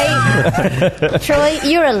leve. Hey, Troy,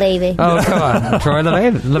 you're a levy. Oh, come on. Troy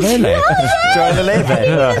Leve. Troy the leve. I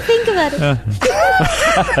didn't even think about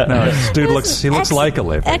it. No, this dude looks like a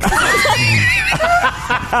levy.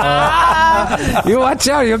 You watch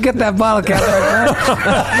out, you'll get that bottle cap right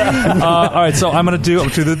there. All right, so I'm going to do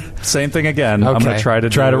the same thing again. Okay. I'm going to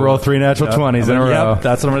try to roll 3 natural 20s in a row. Yep,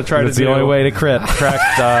 that's what I'm going to try to do. That's the only way to crit.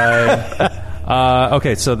 Cracked die.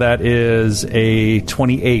 Okay, so that is a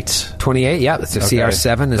 28. 28, yeah. That's a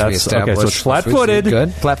CR7 as we established. Okay, so it's flat-footed.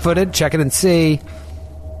 Good. Flat-footed. Check it and see.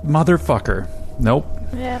 Motherfucker. Nope.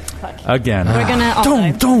 Yeah, fuck. Again. We're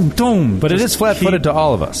gonna Dome. But it is flat-footed to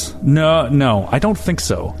all of us. No, I don't think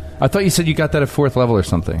so. I thought you said you got that at 4th level or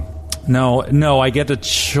something. No, I get a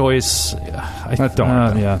choice. Yeah,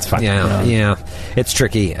 it's fine. Yeah. It's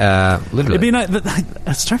tricky. Literally. It'd be nice.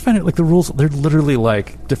 I start finding like the rules. They're literally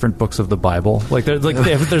like different books of the Bible. Like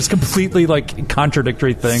there's completely like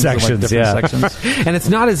contradictory things. Sections, in, like, different sections. And it's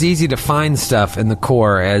not as easy to find stuff in the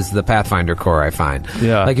core as the Pathfinder core, I find.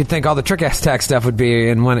 Yeah. Like you'd think all the trick attack stuff would be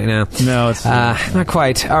in one. No, it's not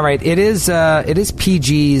quite. All right. It is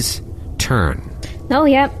PG's turn. Oh,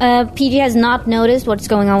 yeah. PG has not noticed what's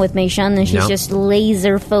going on with Mei Shun, and she's just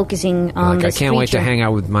laser focusing on this I can't wait to hang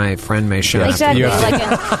out with my friend Mei Shun. Exactly. Exactly.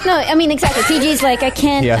 PG's like, I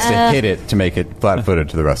can't... He has to hit it to make it flat-footed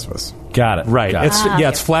to the rest of us. Got it. Right.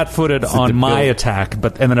 It's flat-footed on my attack,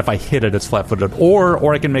 and then if I hit it, it's flat-footed.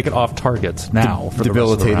 Or I can make it off target now. For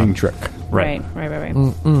debilitating trick. Right.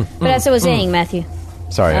 But that's what I was saying, Matthew.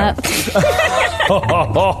 Sorry. Oh,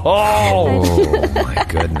 my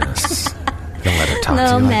goodness. Don't let her talk to you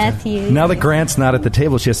like Matthew. Now that Grant's not at the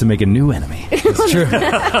table, she has to make a new enemy. It's true.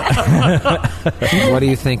 What are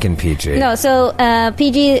you thinking, PG? No, so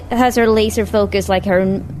PG has her laser focus,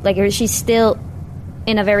 she's still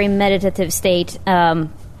in a very meditative state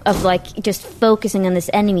of like just focusing on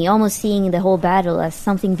this enemy, almost seeing the whole battle as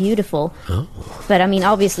something beautiful. Oh. But I mean,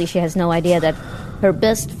 obviously, she has no idea that her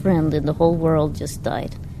best friend in the whole world just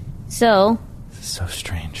died. So So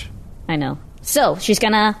strange. I know. So she's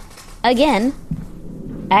gonna again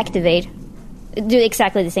activate, do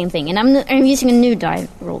exactly the same thing, and I'm using a new die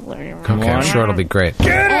roller. Okay, I'm sure it'll be great.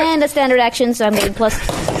 And a standard action, so I'm getting plus.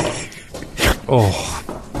 Oh.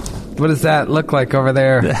 What does that look like over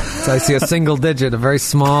there? So I see a single digit, a very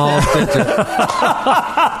small digit.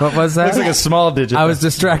 What was that? Looks like a small digit. I was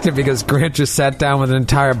distracted because Grant just sat down with an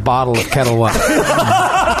entire bottle of Kettle One. You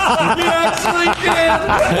actually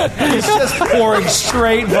did. He's just pouring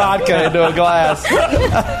straight vodka into a glass.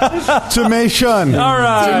 Tomation. All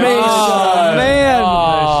right. Oh, man.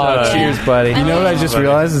 Oh, cheers, buddy. You know what I just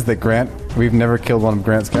realized is that Grant, we've never killed one of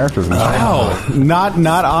Grant's characters in this game. Wow.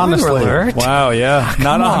 Not honestly. Wow, yeah.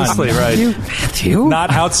 Not honestly, right. Matthew? Not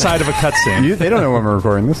outside of a cutscene. They don't know when we're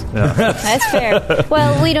recording this. That's fair.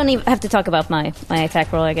 Well, we don't even have to talk about my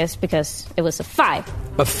attack roll, I guess, because it was a 5.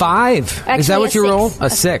 A 5? Actually, Is that what you a 6. rolled? A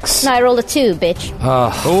 6. No, I rolled a 2, bitch.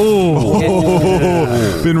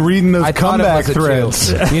 Been reading those I thought it comeback was a 2.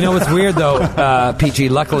 threads. You know what's weird, though, PG?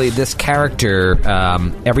 Luckily, this character,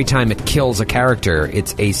 every time it kills a character,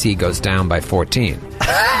 its AC goes down by 14.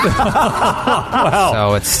 Wow.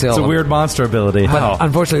 So it's still... It's a weird monster ability. But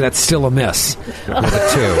unfortunately, that's still a miss with a 2.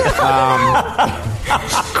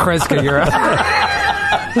 Kreska, you're up.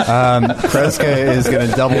 Kreska is going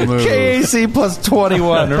to double move. KAC plus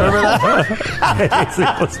 21. Remember that?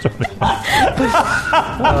 KAC plus 21.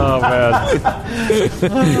 Oh,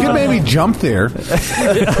 man. You could maybe jump there. So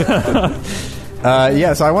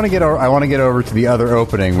I want to get over to the other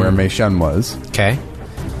opening where Mei Shun was. Okay.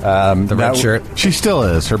 The red shirt. She still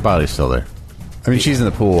is. Her body's still there. I mean, she's in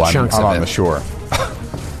the pool. I'm Chunks of on it. the shore.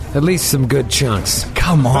 At least some good chunks.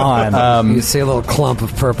 Come on. You see a little clump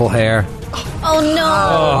of purple hair. Oh,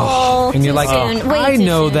 no. And you're Too like, soon. Way I too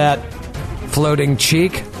know soon. that floating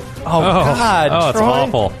cheek. Oh, God. Oh, it's Troy.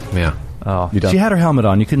 awful. Yeah. Oh. You done? She had her helmet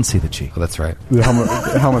on. You couldn't see the cheek. Oh, that's right. The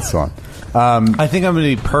helmet's on. I think I'm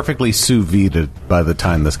going to be perfectly sous vide by the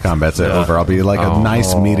time this combat's over. I'll be like a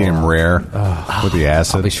nice medium rare with the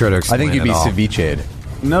acid. I'll be sure to I explain think you'd be it all. ceviche'd.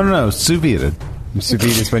 No, sous vide. Sous vide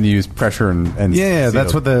is when you use pressure and Yeah,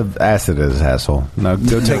 that's what the acid is, asshole. Now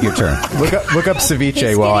go take your turn. Look up ceviche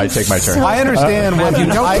He's while I getting take my turn. so- I understand what you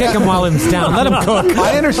Don't kick him while he's down. Let him cook.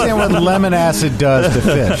 I understand what lemon acid does to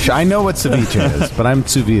fish. I know what ceviche is, but I'm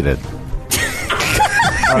sous vide.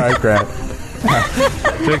 All right, Grant.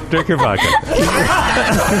 Drink your vodka.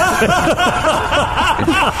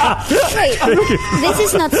 Wait, this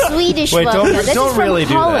is not Swedish Wait, vodka. This don't is from really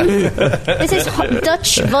do Holland. This is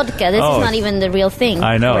Dutch vodka. This is not even the real thing.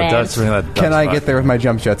 I know. Brand. That's really Can I get there with my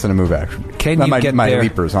jump jets and a move action? Can Not you my, get my there?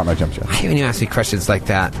 leapers, not my jump jets. I hate when you ask me questions like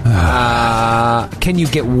that. Can you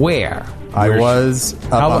get where? I was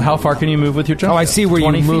up How far can you move with your jump? Oh, I see where you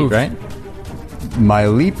 20 feet, moved. right? My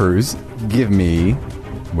leapers give me.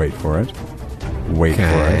 Wait for it. Wait for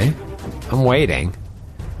Okay. it. I'm waiting.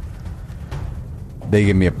 They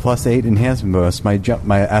give me a +8 enhancement bonus. My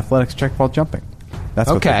athletics check while jumping. That's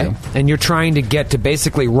what they Okay. do. And you're trying to get to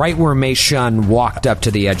basically right where Mei Shun walked up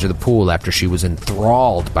to the edge of the pool after she was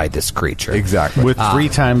enthralled by this creature. Exactly. With 3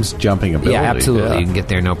 times jumping ability. Yeah, absolutely. You can get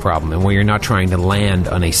there no problem. And where you're not trying to land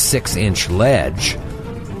on a 6-inch ledge,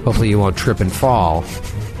 hopefully you won't trip and fall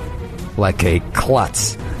like a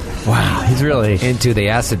klutz Wow, he's really into the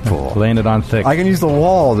acid pool. laying it on thick. I can use the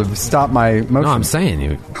wall to stop my motion. No, I'm saying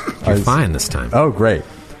you're fine this time. Oh, great.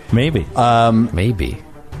 Maybe. Maybe.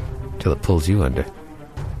 Till it pulls you under.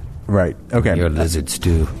 Right. Okay. Your lizard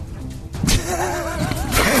stew.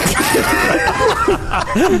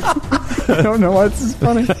 I don't know why this is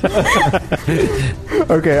funny.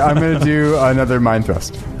 Okay, I'm going to do another mind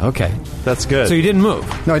thrust. Okay. That's good. So you didn't move.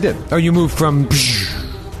 No, I did. Oh, you moved from...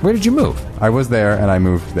 Where did you move? I was there and I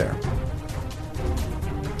moved there.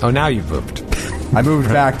 Oh, now you've moved. I moved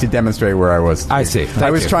back to demonstrate where I was. I see. I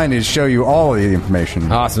Thank was you. trying to show you all of the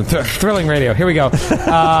information. Awesome. Thrilling radio. Here we go.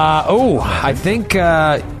 I think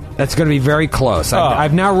that's going to be very close.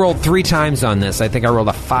 I've now rolled 3 times on this. I think I rolled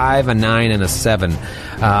a 5, a 9, and a 7.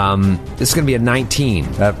 This is going to be a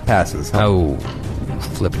 19. That passes. Oh,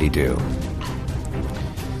 flippity-doo.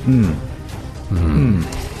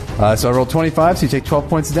 So I rolled 25, so you take 12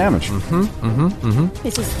 points of damage.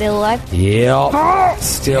 This is still alive. Yep.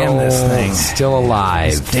 Still, Damn this thing. Still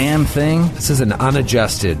alive. This damn thing. This is an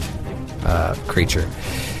unadjusted creature.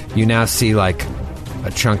 You now see like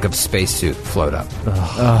a chunk of spacesuit float up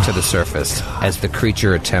to the surface as the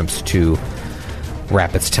creature attempts to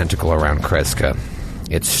wrap its tentacle around Kreska.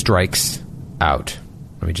 It strikes out.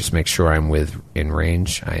 Let me just make sure I'm in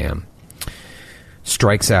range. I am.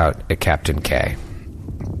 Strikes out at Captain K.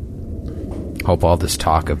 Hope all this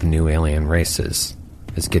talk of new alien races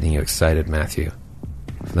is getting you excited, Matthew.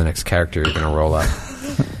 for the next character you're going to roll up.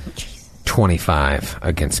 25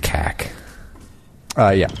 against KAC.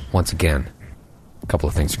 Yeah. Once again, a couple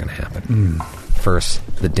of things are going to happen. First,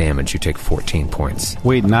 the damage. You take 14 points.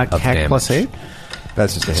 Wait, not of KAC damage. plus 8?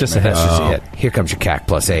 That's just a hit. Just a hit. That's just a hit. Here comes your CAC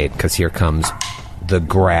plus 8, because here comes the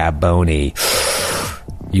Graboni.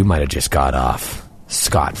 You might have just got off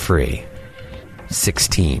scot-free.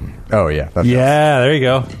 16. Oh, yeah. Yeah, there you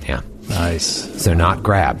go. Yeah. Nice. So not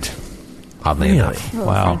grabbed, oddly enough. Oh,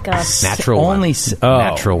 Wow. thank God. Natural one.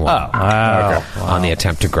 Natural one. Wow. On the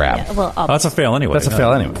attempt to grab. Yeah, well, Oh, that's a fail anyway. That's a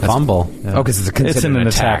fail anyway. Fumble. Oh, because it's It's an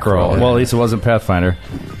attack roll. Well, at least it wasn't Pathfinder.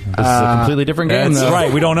 This is a completely different game. That's though.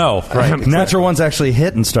 right. We don't know. Right. Natural ones actually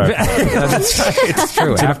hit and start. It's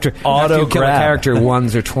true. After you kill a grab. character,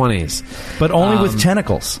 1s or 20s. But only with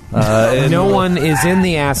tentacles. No one is in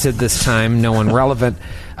the acid this time. No one relevant.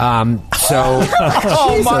 Oh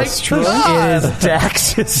my God! It is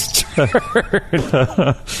Dax's turn.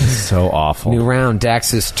 So awful. New round,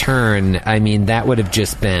 Dax's turn. I mean, that would have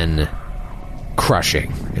just been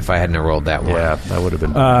crushing if I hadn't rolled that one. Yeah, that would have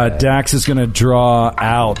been. Dax is going to draw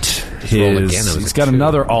out roll again. It his. was He's a got 2.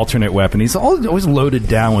 another alternate weapon. He's always loaded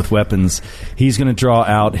down with weapons. He's going to draw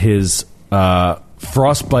out his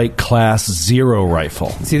Frostbite Class 0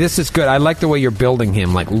 rifle. See, this is good. I like the way you're building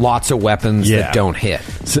him, like lots of weapons that don't hit.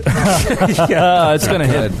 It's going to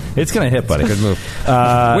hit. It's going to hit, buddy. Good move.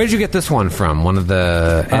 Where did you get this one from? One of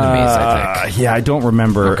the enemies, I think. Yeah, I don't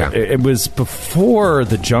remember. Okay. It was before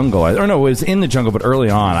the jungle. Or no, it was in the jungle, but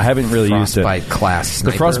early on. I haven't really used it. Frostbite class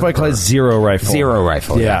The sniper, Frostbite Class or- 0 rifle. 0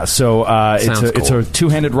 rifle. Yeah, so it's cool. a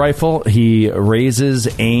two-handed rifle. He raises,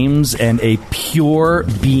 aims, and a pure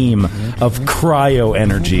beam of cryo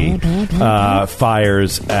energy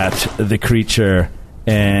fires at the creature,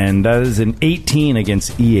 and that is an 18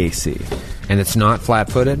 against EAC. And it's not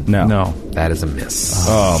flat-footed? No. That is a miss.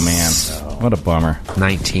 Oh, man. What a bummer.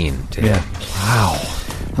 19 to Yeah.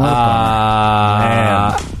 hit.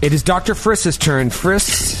 Man. It is Dr. Friss's turn.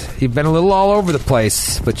 Friss, you've been a little all over the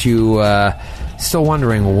place, but you still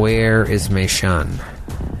wondering, where is Meishan?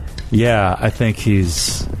 Yeah, I think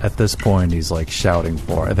he's at this point. He's like shouting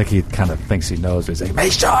for. I think he kind of thinks he knows. He's like,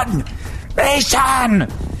 "Meishan, Meishan!"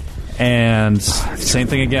 And same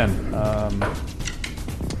thing again.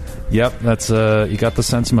 Yep, that's you got the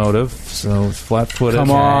sense motive. So it's flat-footed. Come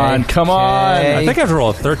on. I think I have to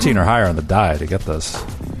roll a 13 or higher on the die to get this.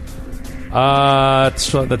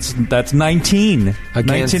 That's 19. Against-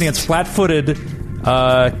 19 against flat-footed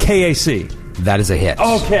KAC. That is a hit.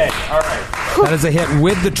 Okay, all right. That is a hit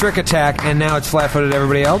with the trick attack, and now it's flat-footed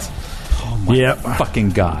everybody else? Yep. Fucking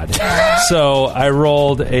God. So I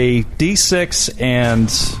rolled a D6 and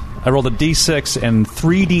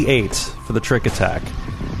 3D8 for the trick attack.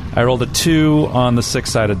 I rolled a 2 on the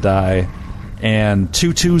 6-sided die and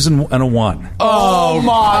 2 2s and a 1. Oh,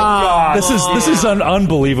 my God. This is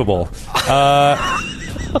unbelievable.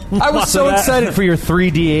 I was so excited for your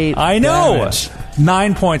 3D8. I know. damage.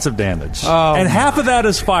 9 points of damage. And half of that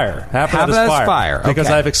is fire. Half of that is fire. Because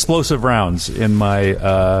okay. I have explosive rounds in my...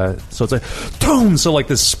 so it's like... Boom! So like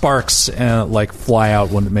this sparks and like fly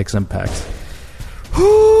out when it makes impact.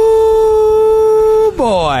 Ooh,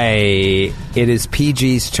 boy. It is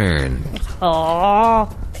PG's turn.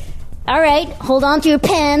 Aw. All right, hold on to your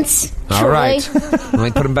pants. All Troy. right. Let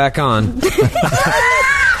me put them back on.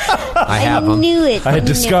 I have them. Knew it. I had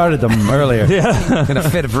discarded them earlier. In a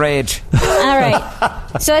fit of rage. All right.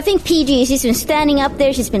 So I think PG, she's been standing up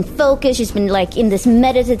there. She's been focused. She's been like in this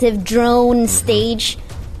meditative drone stage.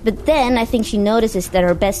 But then I think she notices that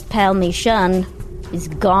her best pal Meishan is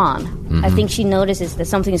gone. I think she notices that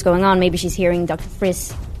something is going on. Maybe she's hearing Dr.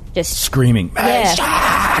 Friss just Screaming.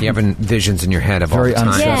 Yeah. You have visions in your head of all the Very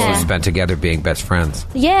times unsettling. we spent together being best friends.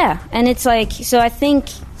 Yeah, and it's like, so I think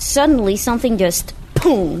suddenly something just,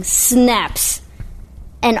 boom, snaps.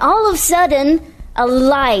 And all of a sudden, a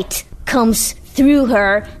light comes through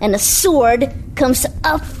her, and a sword comes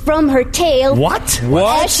up from her tail. What?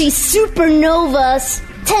 As she supernovas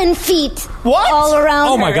 10 feet all around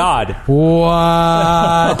her. Oh my God.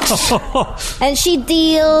 What? And she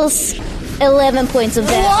deals 11 points of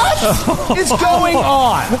damage. What is going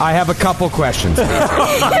on? I have a couple questions.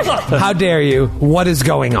 How dare you? What is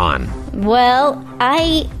going on? Well,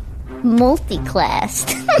 I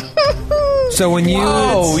multi-classed. So when you...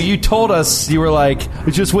 Oh, you told us, you were like,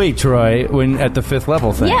 just wait, Troy, when at the 5th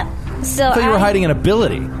level thing. Yep. So I thought you were hiding an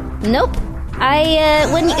ability. Nope.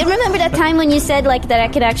 Remember that time when you said like that I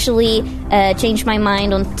could actually change my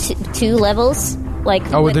mind on 2 levels, like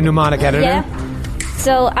with the mnemonic editor? Yeah.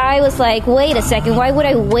 So I was like, wait a second, why would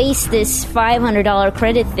I waste this $500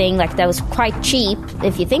 credit thing? Like that was quite cheap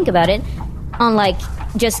if you think about it, on like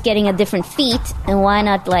just getting a different feat, and why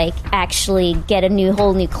not like actually get a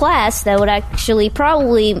whole new class that would actually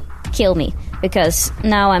probably kill me, because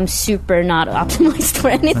now I'm super not optimized for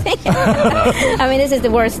anything. I mean, this is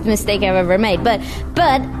the worst mistake I've ever made, but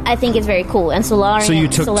I think it's very cool. And Solarian. So you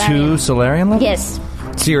took 2 Solarian levels? Yes.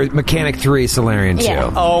 So you're Mechanic 3, Solarian 2.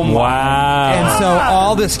 Yeah. Oh, wow. And so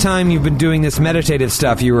all this time you've been doing this meditative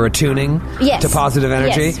stuff, you were attuning Yes. to positive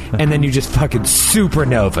energy, Yes. and then you just fucking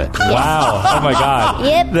supernova. Wow. Oh, my God.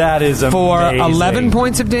 Yep. That is amazing. For 11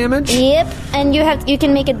 points of damage? Yep, and you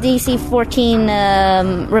can make a DC 14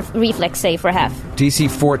 reflex save for half.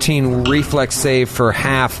 DC 14 reflex save for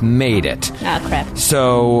half made it. Ah, crap.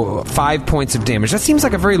 So 5 points of damage. That seems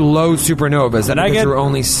like a very low supernova. Is that And I because get- you're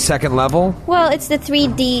only second level? Well, it's the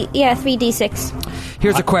 3D6.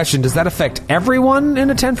 Here's a question. Does that affect everyone in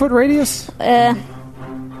a 10-foot radius?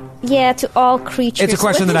 Yeah, to all creatures. It's a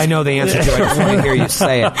question that I know the answer to. I just want to hear you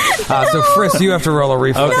say it. So, Frisk, you have to roll a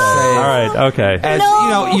reflex Okay. save. All right. Okay. As,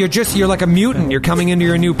 you're like a mutant. You're coming into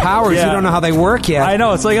your new powers. Yeah. You don't know how they work yet. I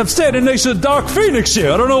know. It's like I'm standing next to Dark Phoenix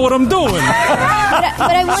here. I don't know what I'm doing. But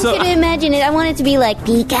I want you to imagine it. I want it to be like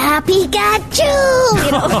Pika Pikachu.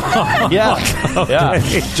 You know? Yeah.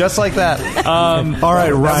 Just like that. All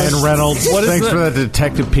right, Ryan Reynolds. What is Thanks the- for the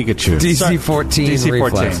Detective Pikachu. DC 14 DC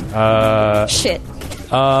 14. reflex. Shit.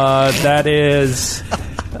 That is...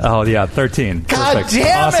 Oh, yeah, 13. God Perfect.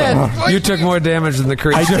 damn Awesome. You took more damage than the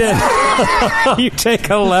creature. I did. You take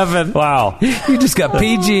 11. Wow. You just got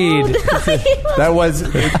PG'd. That was,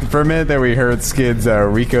 for a minute there, we heard Skid's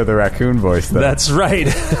Rico the Raccoon voice, though. That's right.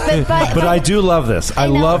 But I do love this. I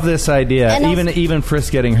know. love this idea. And Even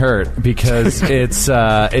Frisk getting hurt, because it's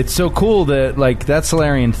so cool that like that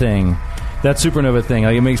Solarian thing, that supernova thing,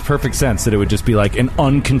 like it makes perfect sense that it would just be like an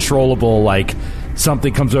uncontrollable, like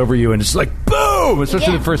something comes over you and it's like boom,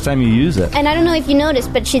 especially Yeah. the first time you use it. And I don't know if you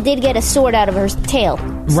noticed, but she did get a sword out of her tail.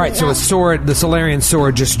 Right, so now- a sword, the Solarian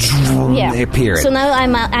sword just appeared. So now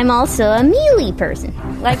I'm also a melee person.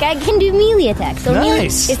 Like I can do melee attacks. So melee,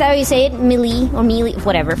 Nice. is that how you say it? Melee or melee,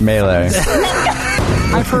 whatever. Melee.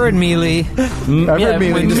 I've heard melee. I've heard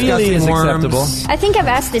melee. when Melee is discussing acceptable. worms. I think I've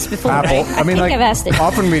asked this before. Apple. Right? I think like, I've asked it.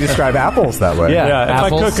 often we describe apples that way. Yeah. Yeah, if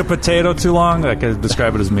Apples. I cook a potato too long, I could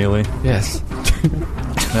describe it as mealy. Yes.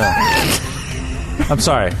 I'm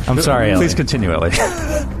sorry. Ellie. Please continue, Ellie.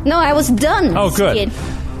 No, I was done. Oh, good. Kid.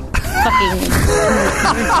 Fucking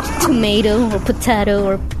tomato or potato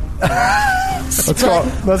or. Let's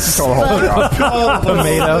just call the whole thing off.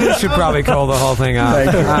 Tomato. You should probably call the whole thing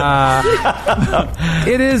off.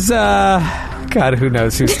 It is, God, who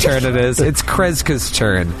knows whose turn it is. It's Kreska's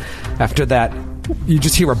turn. After that, you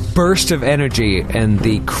just hear a burst of energy, and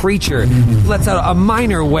the creature lets out a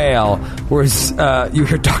minor wail, whereas you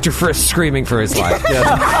hear Dr. Frisk screaming for his life.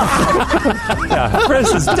 Yeah,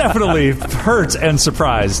 Chris is definitely hurt and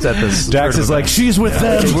surprised at this. Dax is like, she's with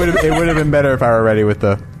them. It would have been better if I were ready with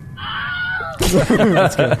the...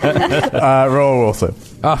 That's good. Roll Wilson.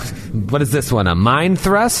 Oh, what is this one? A mind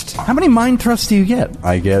thrust? How many mind thrusts do you get?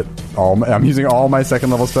 I get I'm using all my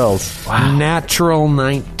second level spells. Natural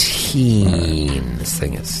 19. This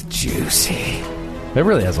thing is juicy. It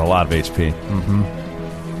really has a lot of HP.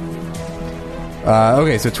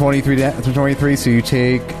 Okay, so 23, so you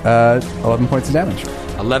take 11 points of damage.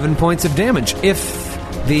 11 points of damage. If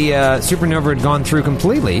the supernova had gone through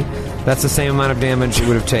completely, that's the same amount of damage it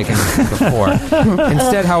would have taken before.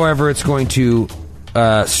 Instead, however, it's going to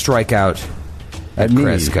strike out at me.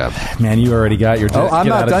 Kreska. Man, you already got your I'm get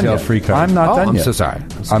not out of done jail yet. free card. I'm not done I'm yet. so sorry.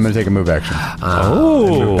 I'm going to take a move action.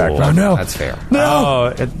 Oh, Back to That's fair.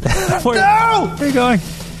 no! Where are you going?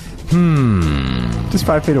 Just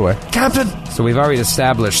 5 feet away. Captain! So we've already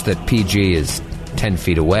established that PG is 10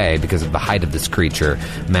 feet away because of the height of this creature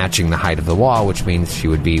matching the height of the wall, which means she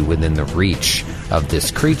would be within the reach of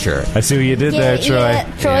this creature. I see what you did there, Troy.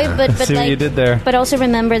 Yeah, Troy, Yeah. but See what like, you did there. But also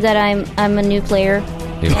remember that I'm a new player,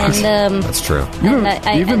 You are. and That's true.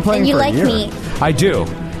 You've been playing and you for a like year. me. I do.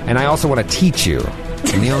 And I also want to teach you.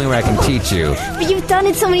 And the only way I can teach you... But you've done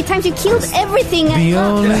it so many times. You killed everything. The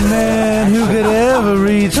only man who could ever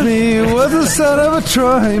reach me was the son of a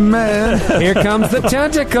Troy man. Here comes the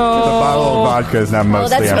tentacle. The bottle of vodka is now Oh,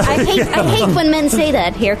 mostly that's empty. I hate when men say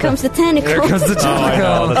that. Here comes the tentacle. Here comes the Oh, I know.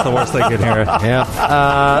 tentacle. That's the worst they could hear. Yeah.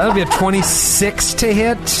 That'll be a 26 to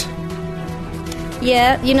hit.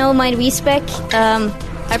 Yeah, you know my respec.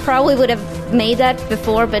 I probably would have made that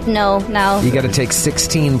before, but no, now. You got to take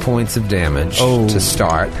 16 points of damage to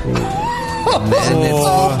start. And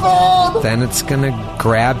then it's going to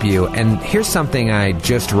grab you. And here's something I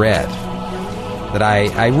just read. That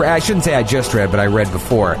I shouldn't say I just read, but I read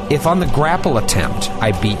before. If on the grapple attempt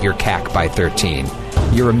I beat your KAC by 13,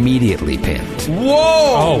 you're immediately pinned.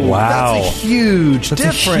 Whoa! Oh, wow. That's a huge That's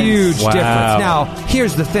difference. a huge Wow. difference. Now,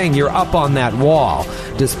 here's the thing. You're up on that wall.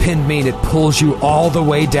 Does pinned mean it pulls you all the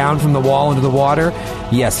way down from the wall into the water?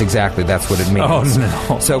 Yes, exactly. That's what it means. Oh,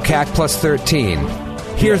 no. So CAC plus 13.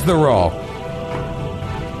 Here's the roll.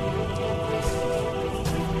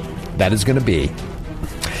 That is going to be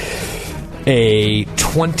a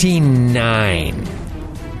 29.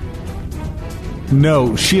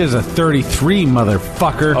 No, she has a 33,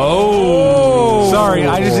 motherfucker. Oh. Sorry,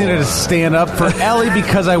 I just needed to stand up for Ellie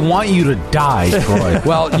because I want you to die, Troy.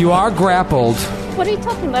 Well, you are grappled. What are you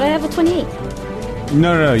talking about? I have a 28.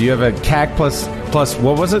 No, you have a CAC plus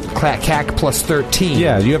what was it? CAC plus 13.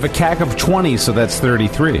 Yeah, you have a CAC of 20, so that's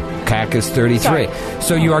 33. CAC is 33.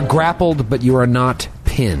 So you are grappled, but you are not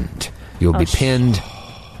pinned. You'll be pinned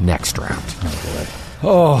next round.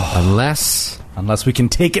 Unless we can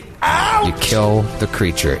take it out. you kill the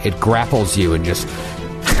creature. It grapples you and just...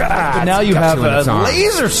 But now you have a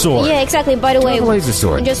laser sword. Yeah, exactly. By the way, a laser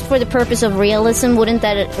sword. just for the purpose of realism, wouldn't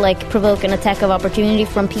that like provoke an attack of opportunity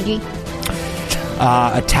from PG?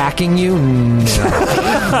 Attacking you? No.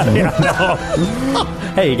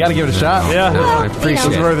 Hey, you got to give it a shot. Yeah. No, I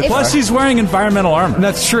appreciate it. Plus, he's wearing environmental armor.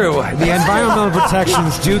 That's true. The environmental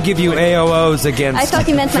protections do give you AOs against I thought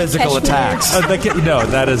you meant like physical Kashmir. attacks. No,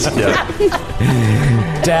 that is... Yeah.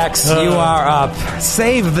 Dax, you are up.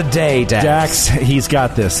 Save the day, Dax. Dax, he's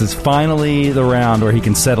got this. It's finally the round where he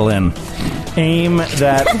can settle in. Aim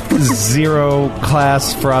that 0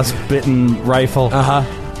 class frostbitten rifle.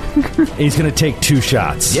 He's going to take 2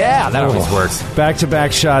 shots. Yeah, that always works.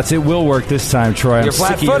 Back-to-back shots. It will work this time, Troy. You're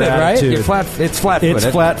flat-footed, right? It's flat-footed. It's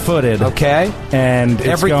flat-footed. Okay. And it's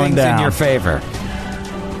Everything's going down. in your favor.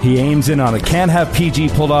 He aims in on it. Can't have PG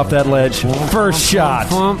pulled off that ledge. First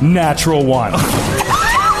shot. Natural 1.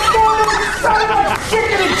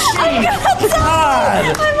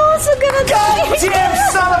 I'm also gonna die. Damn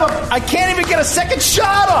son of a... I can't even get a second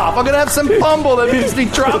shot off. I'm going to have some fumble that means me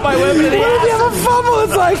drop my weapon in the ass. You have a fumble.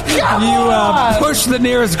 It's like you push the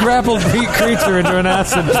nearest grappled creature into an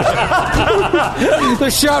acid. The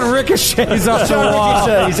shot ricochets off the wall.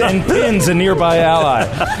 Ricochets and pins a nearby ally.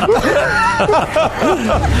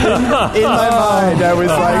 In my mind, I was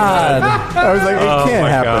like, it can't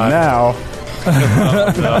happen now.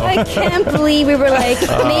 I can't believe we were like,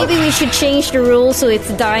 maybe we should change the rules so it's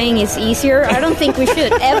dying is easier. I don't think we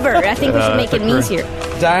should, ever. I think we should make it easier.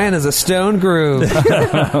 Dying is a stone groove.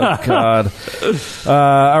 Oh, God.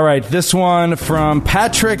 All right, this one from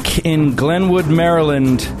Patrick in Glenwood,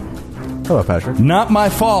 Maryland. Hello, Patrick. Not my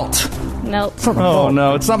fault. No. Oh,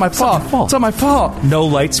 no, it's not my fault. It's not my fault. No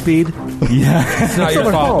light speed. Yeah. It's not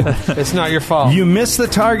your fault. It's not your fault. You miss the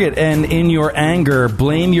target and, in your anger,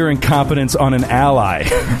 blame your incompetence on an ally.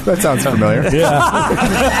 That sounds familiar.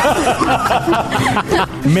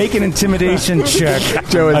 Make an intimidation check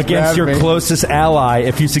Joe is against mad your at me. closest ally.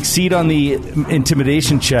 If you succeed on the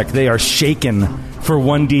intimidation check, they are shaken for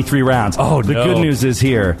 1d3 rounds. Oh, the no. good news is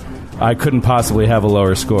here, I couldn't possibly have a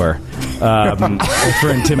lower score for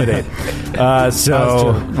intimidate.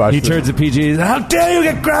 So Watch he this. turns to PG. How dare you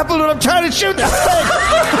get grappled when I'm trying to shoot this thing?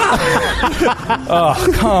 Oh,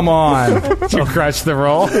 come on. Did you crush the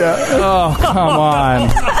roll? Oh, come on.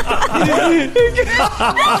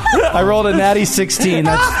 I rolled a natty 16.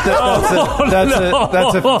 That's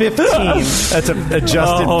a 15. That's an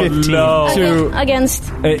adjusted 15 to Against.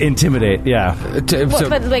 intimidate. Yeah. To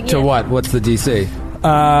what? What's the DC?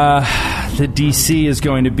 The DC is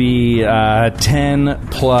going to be 10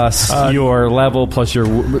 plus your level plus your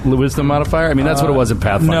wisdom modifier. I mean, that's what it was in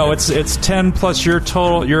Pathfinder. No, it's 10 plus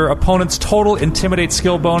your opponent's total intimidate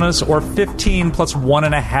skill bonus, or 15 plus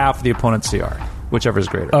 1.5 the opponent's CR, whichever is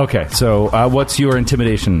greater. Okay, so what's your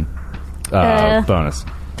intimidation bonus?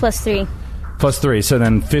 +3. +3. So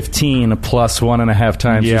then 15 plus 1.5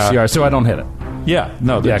 times your CR. So I don't hit it. Yeah,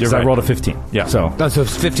 no, Yeah, because right. I rolled a 15. Yeah. So So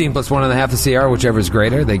it's 15 plus 1.5 the CR, whichever is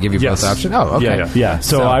greater. They give you Yes. both options. Oh, okay. Yeah.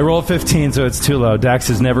 So I rolled 15, so it's too low. Dax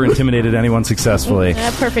has never intimidated anyone successfully. Yeah,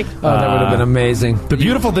 perfect. Oh, that would have been amazing. The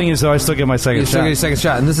beautiful thing is, though, I still get my second You still shot. get your second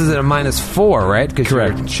shot, and this is at a -4, right? Because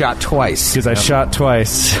Correct. you shot twice. Because I shot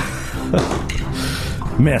twice.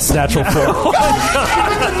 Miss. Natural 4.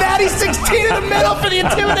 The natty 16 in the middle for the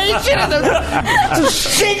intimidation and the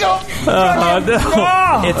shingle.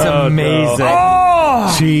 It's amazing.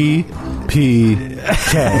 GPK.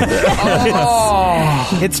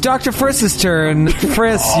 It's Dr. Friss's turn.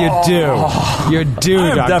 Friss, you're due. You're due,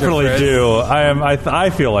 I'm Dr. definitely Friss. due. I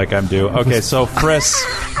feel like I'm due. Okay, so Friss,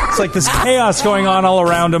 it's like this chaos going on all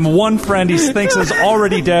around him. One friend he thinks is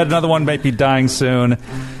already dead. Another one might be dying soon.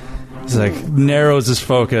 He's like narrows his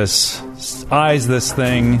focus, eyes this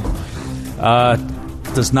thing,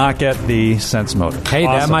 Does not get the sense motive. Hey,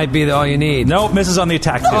 that might be all you need. Nope, misses on the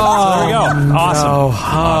attack too. So there we go. Awesome.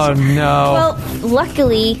 Oh, no. Well,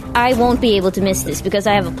 luckily, I won't be able to miss this because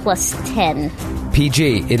I have a plus 10.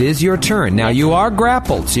 PG, it is your turn. Now, you are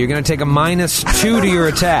grappled, so you're going to take a -2 to your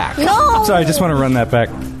attack. No! Sorry, I just want to run that back.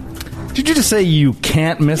 Did you just say you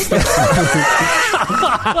can't miss this?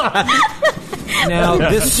 Now,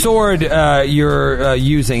 this sword you're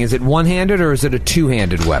using, is it one-handed or is it a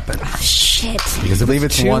two-handed weapon? Oh, shit. Because I believe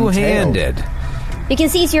it's two-handed.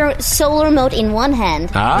 Because he's your solar mode in one hand.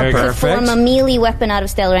 To Perfect. form a melee weapon out of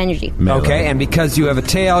stellar energy. Okay, and because you have a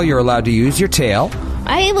tail, you're allowed to use your tail.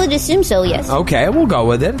 I would assume so, yes. Okay, we'll go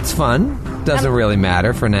with it. It's fun. Doesn't really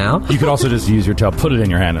matter for now. You could also just use your tail, put it in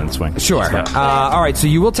your hand, and swing. Sure. All right, so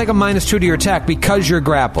you will take a -2 to your attack because you're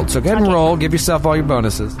grappled. So go ahead and roll. Give yourself all your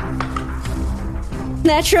bonuses.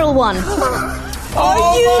 Natural 1.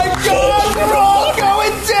 Oh my God! We're all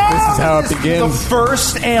going down. This is how it begins. The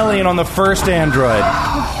first alien on the first android.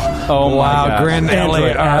 Oh my Wow, God! Grand Android,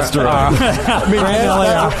 Elliot. asteroid.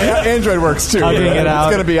 Android works too. Hugging it out.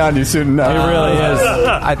 It's going to be on you soon enough. It really is.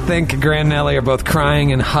 I think Grand and Nelly are both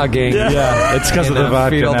crying and hugging. Yeah, it's because of in the a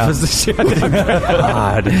vodka fetal now. position.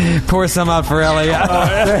 God. Pour some out for Elliot.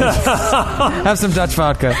 Have some Dutch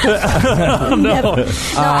vodka.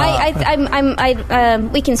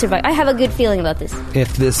 We can survive. I have a good feeling about this.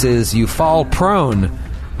 If this is you fall prone,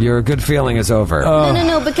 your good feeling is over.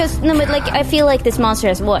 No, because but like I feel like this monster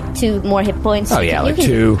has what 2 more hit points. Oh yeah, You like can-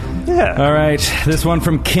 2. Yeah. All right, this one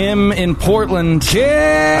from Kim in Portland.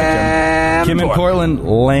 Kim in Portland.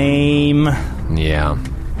 Lame. Yeah.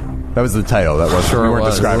 That was the title. That was Sure we weren't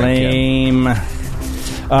was. describing Kim. Lame.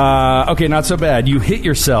 Okay, not so bad. You hit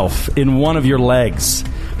yourself in one of your legs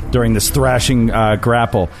during this thrashing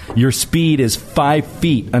grapple. Your speed is 5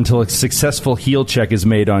 feet until a successful heal check is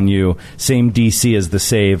made on you. Same DC as the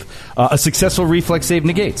save. A successful reflex save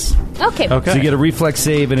negates. Okay. So you get a reflex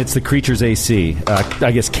save, and it's the creature's AC.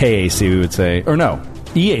 I guess KAC, we would say. Or no,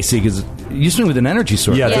 EAC, because you swing with an energy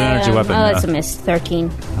sword. Yeah, it's an energy weapon. Oh, yeah. it's a miss. 13.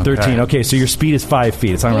 13. Okay, so your speed is 5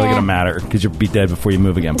 feet. It's not really Yeah. going to matter because you'll be dead before you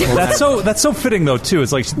move again. That's so fitting though too.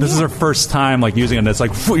 It's like this is her first time like using it. And it's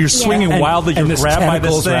like you're swinging And- wildly. You're and this grabbed by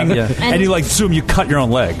this tentacles thing, wrap- yeah. and you like zoom. You cut your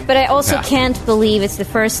own leg. But I also can't believe it's the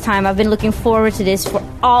first time. I've been looking forward to this for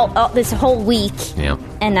all this whole week. Yeah.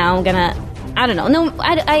 And now I'm gonna. I don't know. No,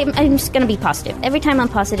 I'm just gonna be positive. Every time I'm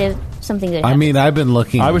positive, something good happens. I mean, I've been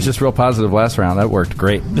looking. I was just real positive last round. That worked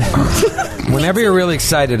great. Whenever you're really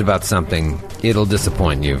excited about something, it'll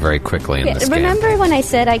disappoint you very quickly in this game. remember when I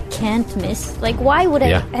said I can't miss? Like, why would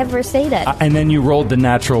Yeah. I ever say that? And then you rolled the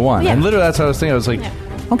natural one. Yeah. And literally that's what I was thinking. I was like, I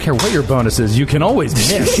don't care what your bonus is. You can always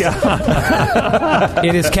miss.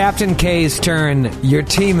 It is Captain K's turn. Your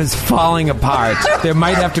team is falling apart. There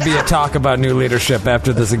might have to be a talk about new leadership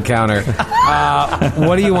after this encounter.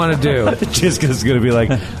 What do you want to do? Jiska's going to be like,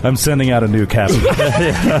 I'm sending out a new captain.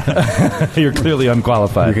 You're clearly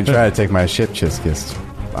unqualified. You can try to take my ship, Chiskis.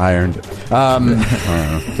 I earned it. I don't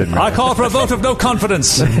know. Didn't I matter. call for a vote of no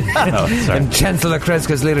confidence. And Chancellor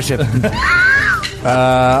Kreska's leadership.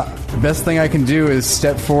 Best thing I can do is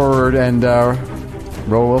step forward and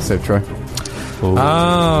roll a will save, Troy.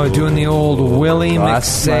 Oh, doing the old Willie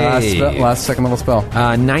Last second level spell.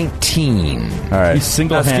 19. All right. He's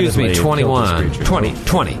single-handedly Excuse me, killed 21. this creature.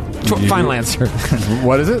 20. Final answer.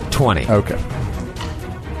 What is it? 20. Okay.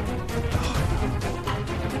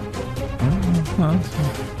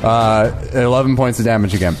 11 points of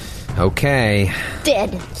damage again. Okay.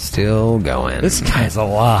 Dead. Still going. This guy's a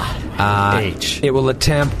lot. H. It will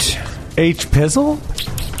attempt... H. Pizzle?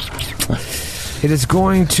 It is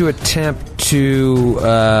going to attempt to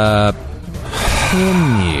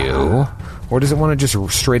pin you. Or does it want to just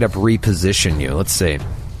straight up reposition you? Let's see.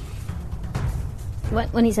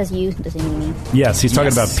 When he says you, does he mean me? Yes, he's talking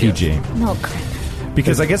Yes. about PG. No, crap.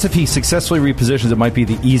 Because I guess if he successfully repositions, it might be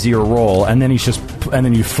the easier roll, and then and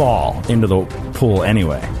then you fall into the pool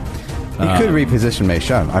anyway. He could reposition Mei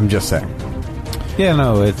Shun. I'm just saying. Yeah,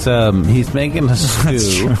 no, it's he's making a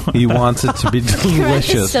stew. He wants it to be Crap is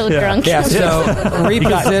delicious. so drunk. Yeah, so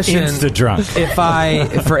reposition. Insta drunk.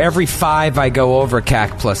 If for every 5 I go over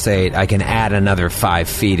CAC plus 8, I can add another 5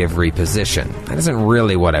 feet of reposition. That isn't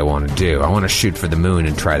really what I want to do. I want to shoot for the moon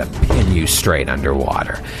and try to pin you straight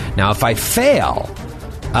underwater. Now, if I fail,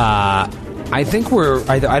 I think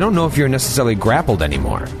I don't know if you're necessarily grappled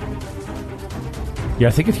anymore. Yeah,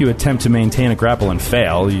 I think if you attempt to maintain a grapple and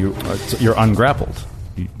fail, you're ungrappled.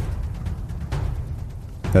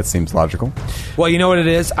 That seems logical. Well, you know what it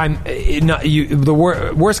is?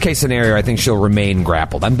 The worst case scenario, I think she'll remain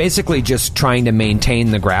grappled. I'm basically just trying to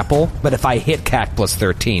maintain the grapple, but if I hit KAC plus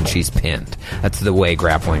 13, she's pinned. That's the way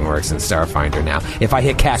grappling works in Starfinder now. If I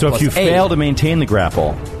hit KAC So plus if you 8, fail to maintain the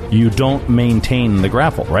grapple, you don't maintain the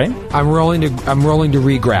grapple, right? I'm rolling to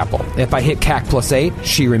re-grapple. If I hit KAC plus 8,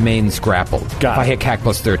 she remains grappled. If I hit KAC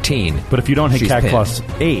plus 13, but if you don't hit KAC pinned. plus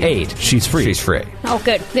 8, she's free. She's free. Oh,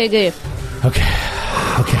 good. Good. Okay.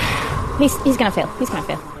 He's gonna fail.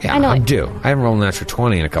 Yeah, I know I'm it. due. I haven't rolled an extra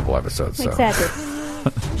 20 in a couple episodes. So. Exactly.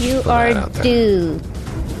 You Put are that out there. due.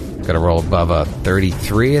 Got to roll above a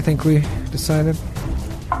 33, I think we decided.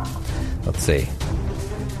 Let's see.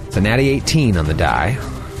 It's a natty 18 on the die.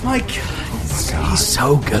 My God. He's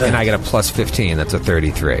so good. And I get a plus 15. That's a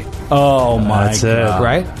 33. Oh, my That's God. it.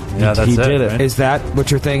 Right? Yeah, that's He it. did it. Right? Is that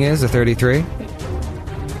what your thing is, a 33?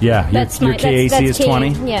 Yeah, your KAC that's is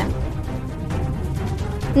 20? Yeah.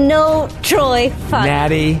 No, Troy. Fuck.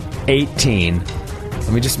 Natty 18.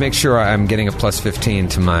 Let me just make sure I'm getting a plus 15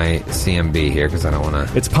 to my CMB here, because I don't want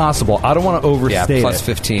to... It's possible. I don't want to overstate Yeah, plus it.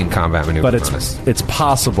 15 combat maneuver But bonus. it's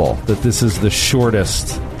possible that this is the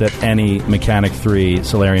shortest that any Mechanic 3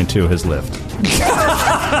 Solarian 2 has lived.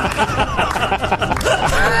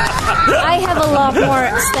 I have a lot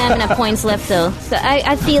more stamina points left, though. So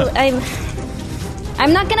I feel I'm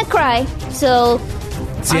not gonna cry. So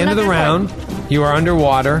It's the end of the round. You are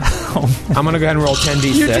underwater. I'm going to go ahead and roll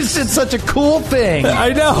 10d6. You just did such a cool thing. I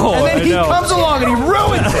know. And then he comes along and he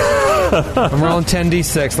ruins it. I'm rolling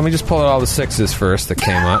 10d6. Let me just pull out all the sixes first that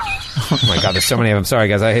came up. Oh my God, there's so many of them. Sorry,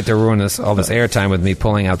 guys. I hate to ruin all this airtime with me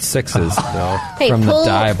pulling out sixes hey, from pull the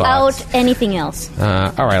die box. out anything else. All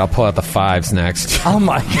right, I'll pull out the fives next. Oh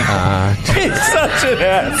my God. He's such an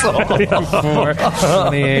asshole.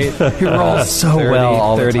 28. He rolls so 30, well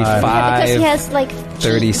all the 35, time. Because he has like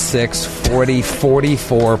 36, 40,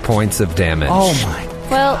 44 points of damage. Oh my.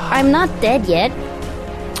 Well, I'm not dead yet.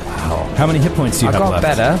 How many hit points do you I have got left?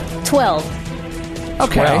 better. 12.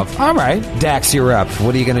 Okay. 12. All right. Dax, you're up.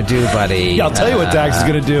 What are you going to do, buddy? Yeah, I'll tell you what Dax is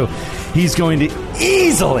going to do. He's going to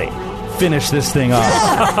easily finish this thing off.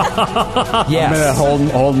 Yes. I'm going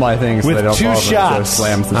to hold my things With so they don't 2 fall over, so it shots.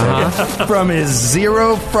 slams the table. From his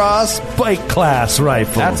Zero Frost Bite Class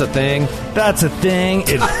rifle. That's a thing. That's a thing.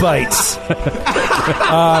 It bites.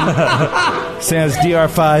 Sans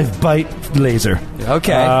DR5 bite laser.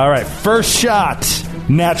 Okay. All right. First shot.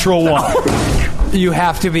 Natural 1. You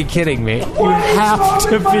have to be kidding me. You have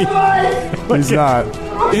to be. He's not.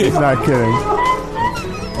 He's not kidding.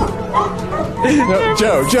 No,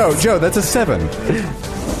 Joe, that's a 7.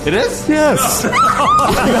 It is? Yes. You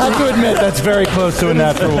have to admit that's very close to a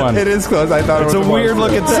natural 1. It is close. I thought It's it was a weird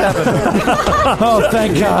looking 7. Oh,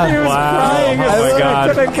 thank God. Wow. Oh, my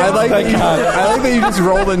God. I like that you just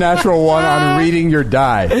rolled a natural 1 on reading your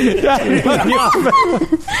die.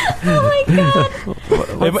 Oh my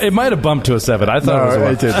God. It might have bumped to a 7. I thought it was a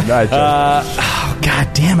 1. it didn't. I did.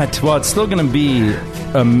 God damn it. Well, it's still going to be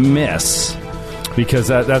a miss because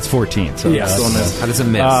that's 14. So Yes. that's still a miss. That is a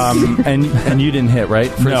miss. And you didn't hit, right?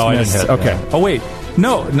 First No, I miss. didn't hit. Okay. Yeah. Oh, wait.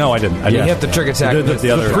 No, I didn't. I You didn't. hit the trick attack.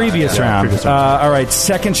 The other previous yeah, round. previous round. All right,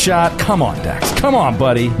 second shot. Come on, Dax. Come on,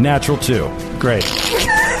 buddy. Natural 2. Great.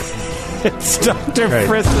 It's Dr.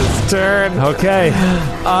 Friss's turn. Okay.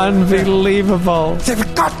 Unbelievable.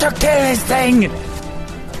 We've got to kill this thing.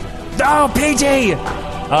 Oh, PG.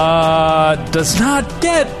 Does not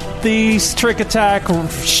get the trick attack.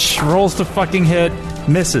 Rolls to fucking hit.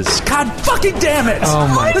 Misses. God fucking damn it. Oh,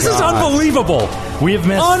 my This is God. unbelievable. We have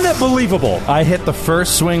missed. Unbelievable. I hit the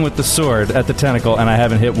first swing with the sword at the tentacle, and I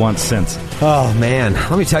haven't hit once since. Oh, man.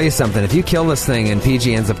 Let me tell you something. If you kill this thing and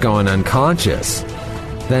PG ends up going unconscious,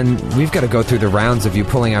 then we've got to go through the rounds of you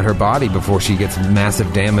pulling out her body before she gets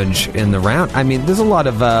massive damage in the round. I mean, there's a lot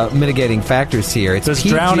of mitigating factors here. It's There's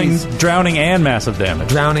PG's drowning and massive damage.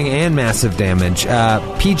 drowning and massive damage.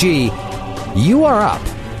 PG, you are up.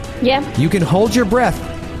 Yeah. You can hold your breath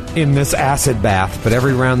in this acid bath, but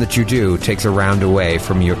every round that you do takes a round away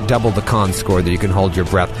from your double the con score that you can hold your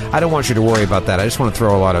breath. I don't want you to worry about that. I just want to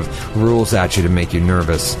throw a lot of rules at you to make you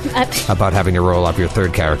nervous about having to roll up your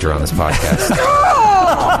third character on this podcast.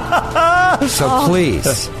 So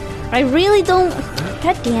please. I really don't.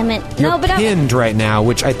 God damn it. You're No, but pinned right now,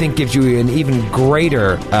 which I think gives you an even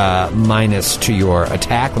greater minus to your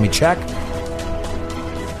attack. Let me check.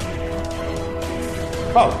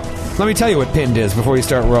 Oh. Let me tell you what pinned is before you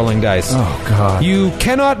start rolling dice. Oh, God. You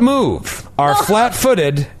cannot move, are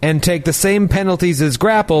flat-footed, and take the same penalties as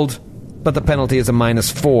grappled, but the penalty is a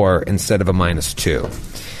 -4 instead of a -2.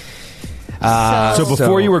 So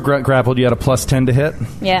before you were grappled, you had a +10 to hit?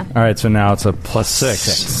 Yeah. All right, so now it's a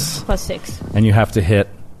 +6. +6. And you have to hit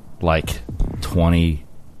like 21.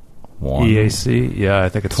 EAC? Yeah, I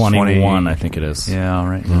think it's 21, I think it is. Yeah,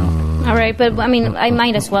 right now. All right, but I mean, I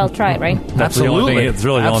might as well try it, right? That's the only thing, it's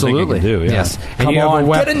really the only thing you can do. Yeah. Yes. And Come you have on, a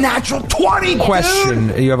get a natural 20, question.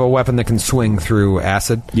 dude! You have a weapon that can swing through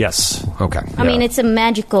acid? Yes. Okay. I mean, it's a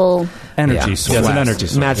magical. Energy sword. Yeah, it's an energy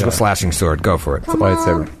sword. Magical slashing sword. Go for it. Come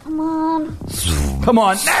on, come on. Come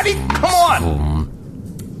on, Natty, come on!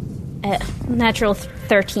 Natural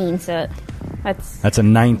 13, so that's. That's a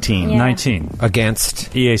 19. Yeah. 19.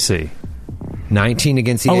 Against EAC. 19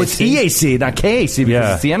 against EAC. Oh, it's EAC, not KAC, because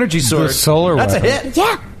Yeah. it's the energy sword. The solar That's weapon. a hit.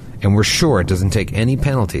 Yeah. And we're sure it doesn't take any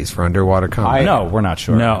penalties for underwater combat. No, we're not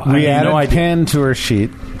sure. No, We I added no idea. pen to her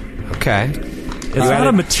sheet. Okay. It's not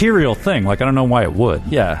a material thing. Like, I don't know why it would.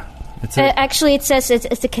 Yeah. It's Actually, it says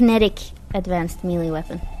it's a kinetic advanced melee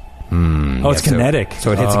weapon. it's kinetic.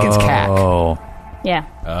 So it hits against CAC. Oh. Yeah.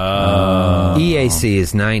 EAC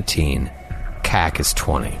is 19. CAC is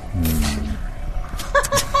 20.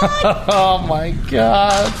 Oh, my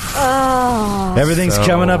God. Oh. Everything's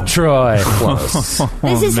coming up, Troy. Close.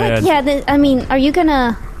 This is man. like, yeah, I mean, are you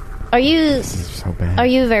gonna. Are you. So bad. Are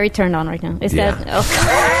you very turned on right now? Is Yeah. that.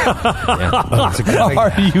 Oh. Yeah. It's a good thing.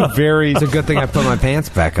 Are you very... It's a good thing I put my pants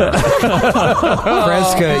back on.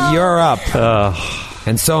 Kreska, you're up.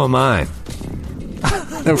 And so am I.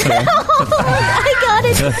 Okay. I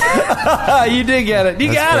got it. You did get it.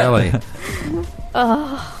 You got it. Really.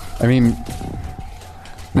 I mean,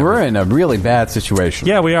 we're in a really bad situation.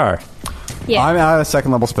 Yeah, we are. Yeah. I'm out of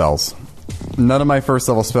second level spells. None of my first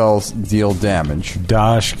level spells deal damage.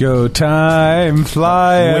 Dashko time,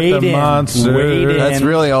 fly at Wade the in. monster. Wade in. That's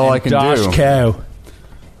really all I can do. Dashko.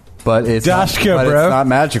 But it's Dashka, not, bro. it's not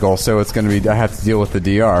magical, so it's going to be. I have to deal with the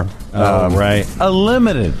DR. Right. A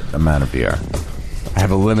limited amount of DR. I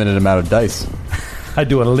have a limited amount of dice. I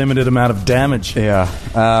do a limited amount of damage. Yeah.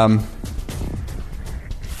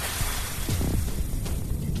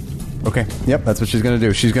 Okay. Yep. That's what she's going to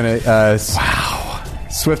do. She's going to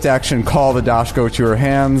swift action, call the Dashko to her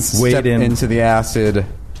hands, Wade step in. into the acid,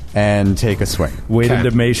 and take a swing. Wade Okay.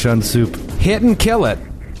 into Meishun soup. Hit and kill it,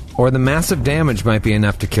 or the massive damage might be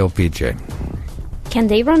enough to kill PJ. Can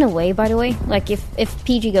they run away, by the way? Like, if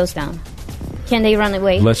PG goes down, can they run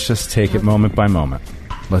away? Let's just take it moment by moment.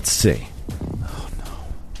 Let's see.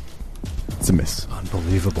 It's a miss.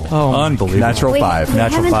 Unbelievable. Oh, Unbelievable. Natural Wait, 5. we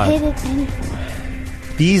Natural haven't 5. hit it any.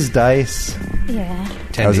 These dice. Yeah.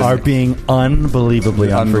 10 Are being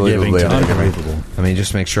unbelievably unforgiving Unbelievably today. unforgiving. Let me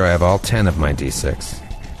just make sure I have all 10 of my D6.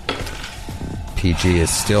 PG is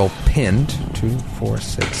still pinned. 2, 4,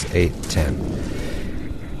 6, 8, 10.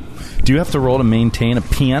 Do you have to roll to maintain a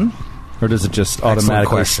pin? Or does it just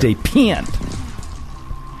automatically question. stay pinned?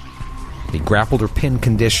 The grappled or pinned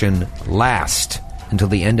condition lasts until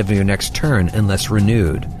the end of your next turn unless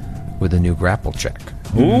renewed with a new grapple check.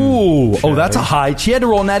 Ooh. Oh, that's a high. She had to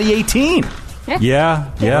roll natty 18. Yeah,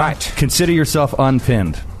 yeah. Right. Consider yourself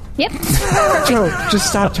unpinned. Yep. Joe, just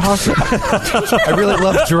stop talking. I really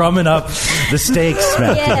love drumming up the stakes,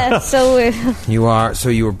 man. Yeah, so You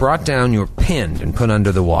were brought down, you were pinned and put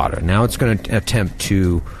under the water. Now it's going to attempt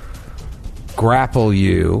to grapple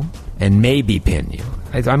you and maybe pin you.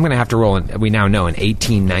 I'm going to have to roll, we now know, an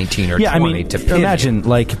 18, 19, or 20 to pin imagine, you.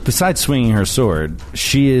 like, besides swinging her sword,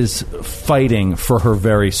 she is fighting for her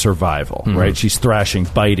very survival, right? She's thrashing,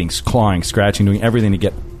 biting, clawing, scratching, doing everything to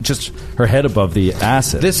get just her head above the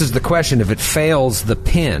acid. This is the question. If it fails the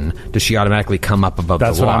pin, does she automatically come up above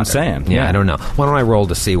That's the water? what I'm saying. Yeah, Yeah. I don't know. Why don't I roll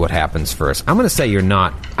to see what happens first? I'm going to say you're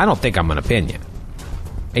not. I don't think I'm going to pin you.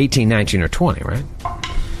 18, 19, or 20, right?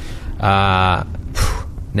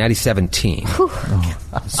 Natty 17.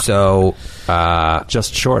 So,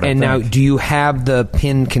 Just short, I and now, think. do you have the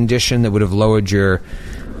pin condition that would have lowered your...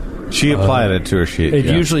 She applied it to her sheet. It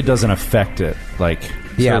yeah. usually doesn't affect it. Like,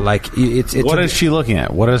 Yeah, so- like, it's... What is she looking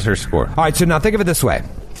at? What is her score? All right, so now think of it this way.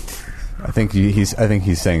 I think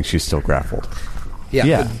he's saying she's still grappled.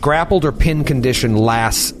 Yeah. The grappled or pinned condition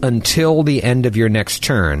lasts until the end of your next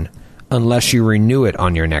turn, unless you renew it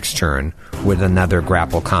on your next turn with another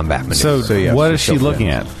grapple combat maneuver. So yeah, what she's is she still looking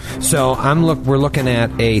pinned. at? So we're looking at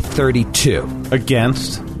a 32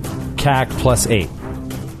 Against? CAC plus 8.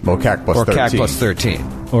 Well, CAC plus or 13. CAC plus 13.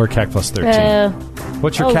 Or CAC plus 13.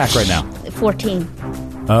 What's your CAC right now? 14.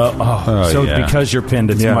 So yeah. because you're pinned,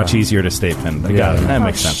 it's Yeah. much easier to stay pinned. I got it. That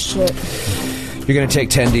makes sense. Shit. You're going to take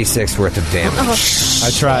 10d6 worth of damage. I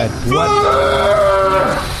tried.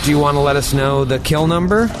 What? Do you want to let us know the kill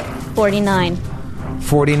number? 49.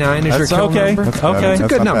 49 is your That's kill okay. number? That's okay. It's a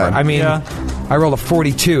That's good not number. bad. I mean, Yeah. I rolled a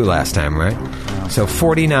 42 last time, right? So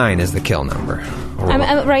 49 is the kill number.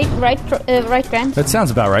 I'm right, Grant? That sounds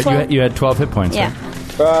about right. Twelve. You had 12 hit points. Yeah.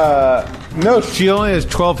 Right? No, she only has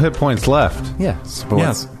 12 hit points left. Yeah.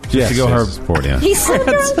 Sports. Just to go her 40. He's so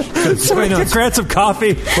drunk. Grant some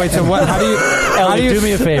coffee. Wait, so what? How do you? Ellie, do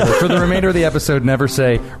me a favor. For the remainder of the episode, never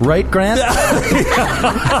say, right, Grant?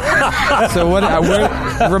 So what?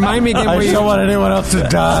 Remind me again. I Where you don't want anyone else to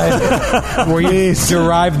die. where you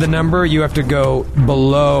derive the number, you have to go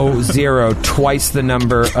below 0 twice the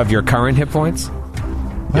number of your current hit points?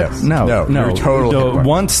 Yes. No. Your total hit points.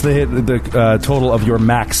 Once the total of your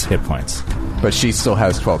max hit points. But she still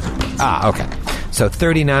has 12 hit points. Ah, okay. So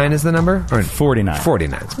 39 is the number? Or 49.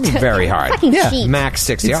 49. It's gonna be very hard. Fucking cheap. Max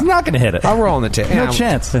 60. It's not going to hit it. I'll roll on the table. No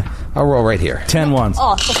chance. I'll roll right here. 10 ones.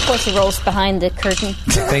 Oh, of course he rolls behind the curtain.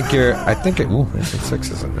 I think there's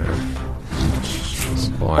 6 in there.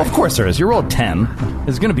 Boy. Of course there is. You rolled 10.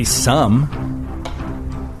 There's going to be some.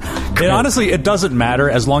 And honestly, it doesn't matter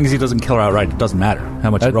as long as he doesn't kill her outright. It doesn't matter how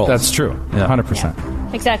much he rolls. That's true. Yeah.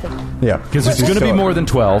 100%. Exactly. Yeah. Because it's going to be more than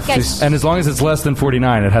 12. Guys. And as long as it's less than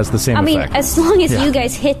 49, it has the same I mean, effect. as long as you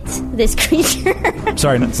guys hit this creature.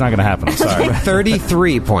 Sorry, it's not going to happen. I'm sorry.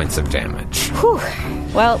 33 points of damage. Whew.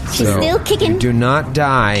 Well, she's So still kicking. You do not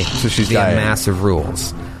die So she's via dying. massive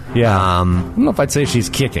rules. Yeah. I don't know if I'd say she's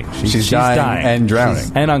kicking. She's dying and drowning.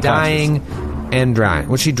 And unconscious. Dying and drowning.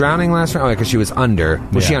 Was she drowning last round? Oh, because she was under.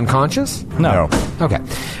 Was she Yeah. unconscious? No. Okay.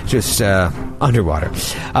 Just underwater.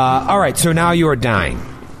 All right, so now you are dying.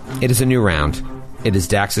 It is a new round. It is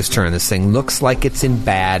Dax's turn. This thing looks like it's in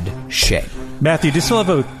bad shape. Matthew, do you still have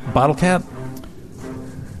a bottle cap?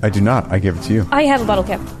 I do not. I give it to you. I have a bottle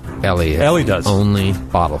cap. Ellie does. Only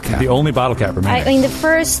bottle cap. The only bottle cap remaining. I mean, the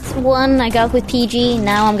first one I got with PG.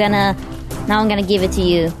 Now I'm gonna give it to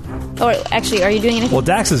you. Or actually, are you doing anything? Well,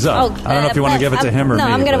 Dax is up. I don't know if you want to give it to him or no,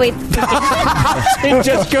 me. I'm gonna but- wait.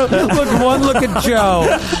 Just go. Look at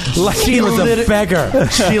Joe. Like he was a beggar.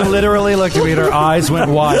 She literally looked at me and her eyes went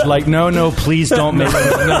wide. Like, no, please don't make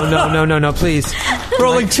it. No, please.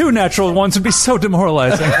 Rolling 2 natural ones would be so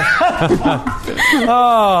demoralizing.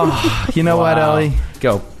 Oh, you know what, Ellie?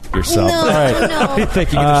 Go yourself. No, All right. no. You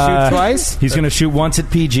think you're gonna shoot twice? He's going to shoot once at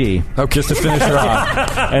PG, just to finish her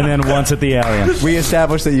off, and then once at the alien. We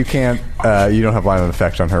established that you can't. You don't have line of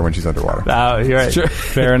effect on her when she's underwater. You're right. Sure.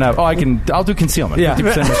 Fair enough. Oh, I'll do concealment. Yeah.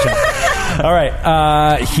 50% of the shot. All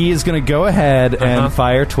right. He is going to go ahead and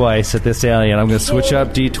fire twice at this alien. I'm going to switch up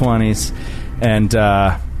D20s and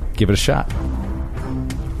give it a shot.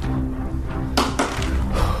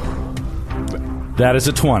 That is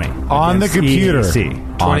a 20. On the against computer.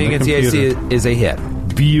 EAC. 20 against the AC is a hit.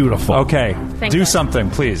 Beautiful. Okay. Thank Do God. something,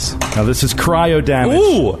 please. Now this is cryo damage.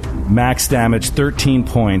 Ooh! Max damage, 13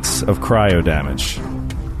 points of cryo damage.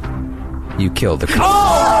 You killed the creature.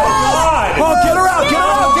 Oh, get her out! Get her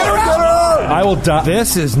out! Get her out! I will die.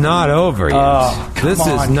 This is not over yet. This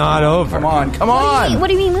is not over. Come on! What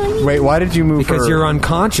do you mean? What do you mean? Wait, why did you move Because her? you're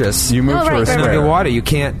unconscious. You moved Oh, her right, a right, square. right. underwater. You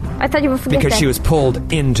can't I thought you were forgetting because she was pulled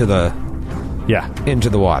into the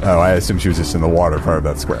water. Oh, I assume she was just in the water part of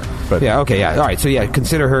that square. But Yeah, okay, yeah. All right, so yeah,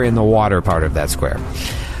 consider her in the water part of that square.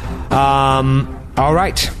 All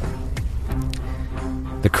right.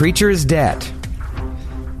 The creature is dead,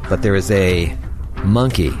 but there is a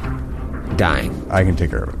monkey dying. I can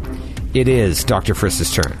take care of it. It is Dr.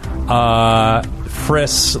 Friss's turn.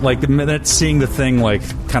 Friss, like the minute seeing the thing like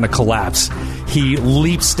kind of collapse, he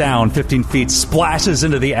leaps down 15 feet, splashes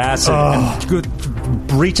into the acid,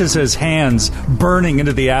 and reaches his hands, burning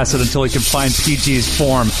into the acid until he can find PG's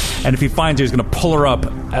form. And if he finds her, he's going to pull her up,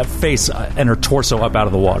 face and her torso up out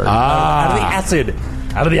of the water. Out of the acid.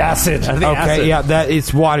 Out of the acid. Out of the Okay, acid. yeah, that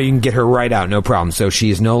it's water. You can get her right out, no problem. So she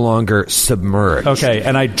is no longer submerged. Okay,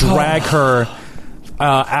 and I drag her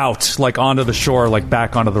out, like onto the shore, like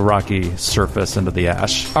back onto the rocky surface into the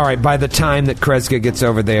ash. All right, by the time that Kreska gets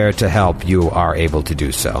over there to help, you are able to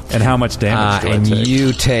do so. And how much damage do I and take?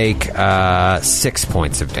 you take 6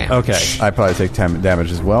 points of damage. Okay. I probably take 10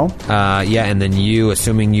 damage as well. Yeah, and then you,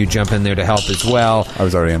 assuming you jump in there to help as well, I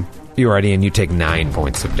was already in. you're already in, you take 9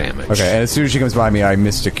 points of damage. Okay, and as soon as she comes by me, I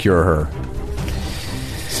miss to cure her.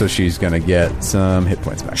 So she's going to get some hit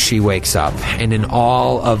points back. She wakes up, and in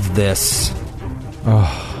all of this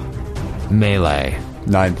melee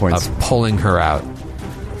 9 points. of pulling her out,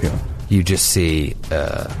 Healing. you just see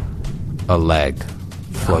a leg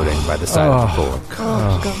floating by the side of the pool.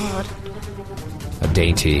 Oh, God. A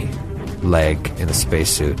dainty leg in a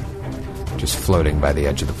spacesuit just floating by the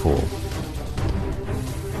edge of the pool.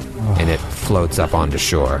 And it floats up onto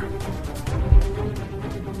shore,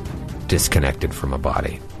 disconnected from a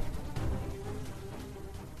body.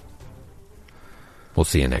 We'll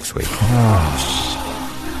see you next week.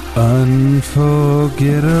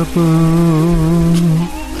 Unforgettable.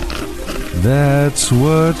 That's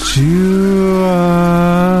what you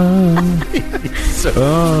are.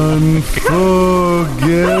 Unforgettable.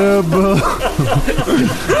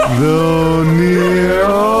 Though near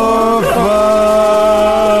or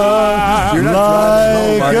far.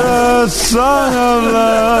 Like a song of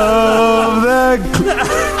love that...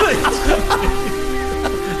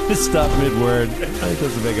 Stop mid-word. It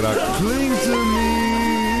doesn't make it awkward. Cling to me.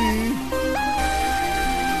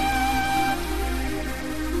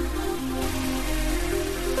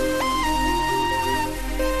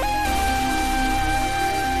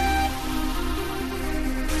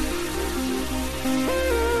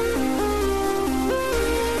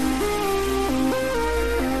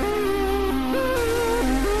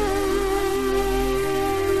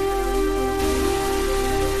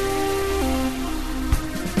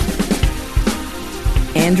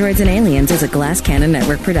 Androids and Aliens is a Glass Cannon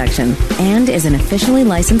Network production and is an officially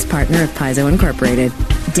licensed partner of Paizo Incorporated.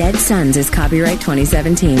 Dead Suns is copyright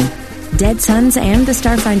 2017. Dead Suns and the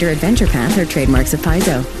Starfinder Adventure Path are trademarks of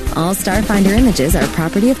Paizo. All Starfinder images are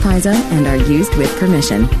property of Paizo and are used with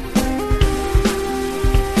permission.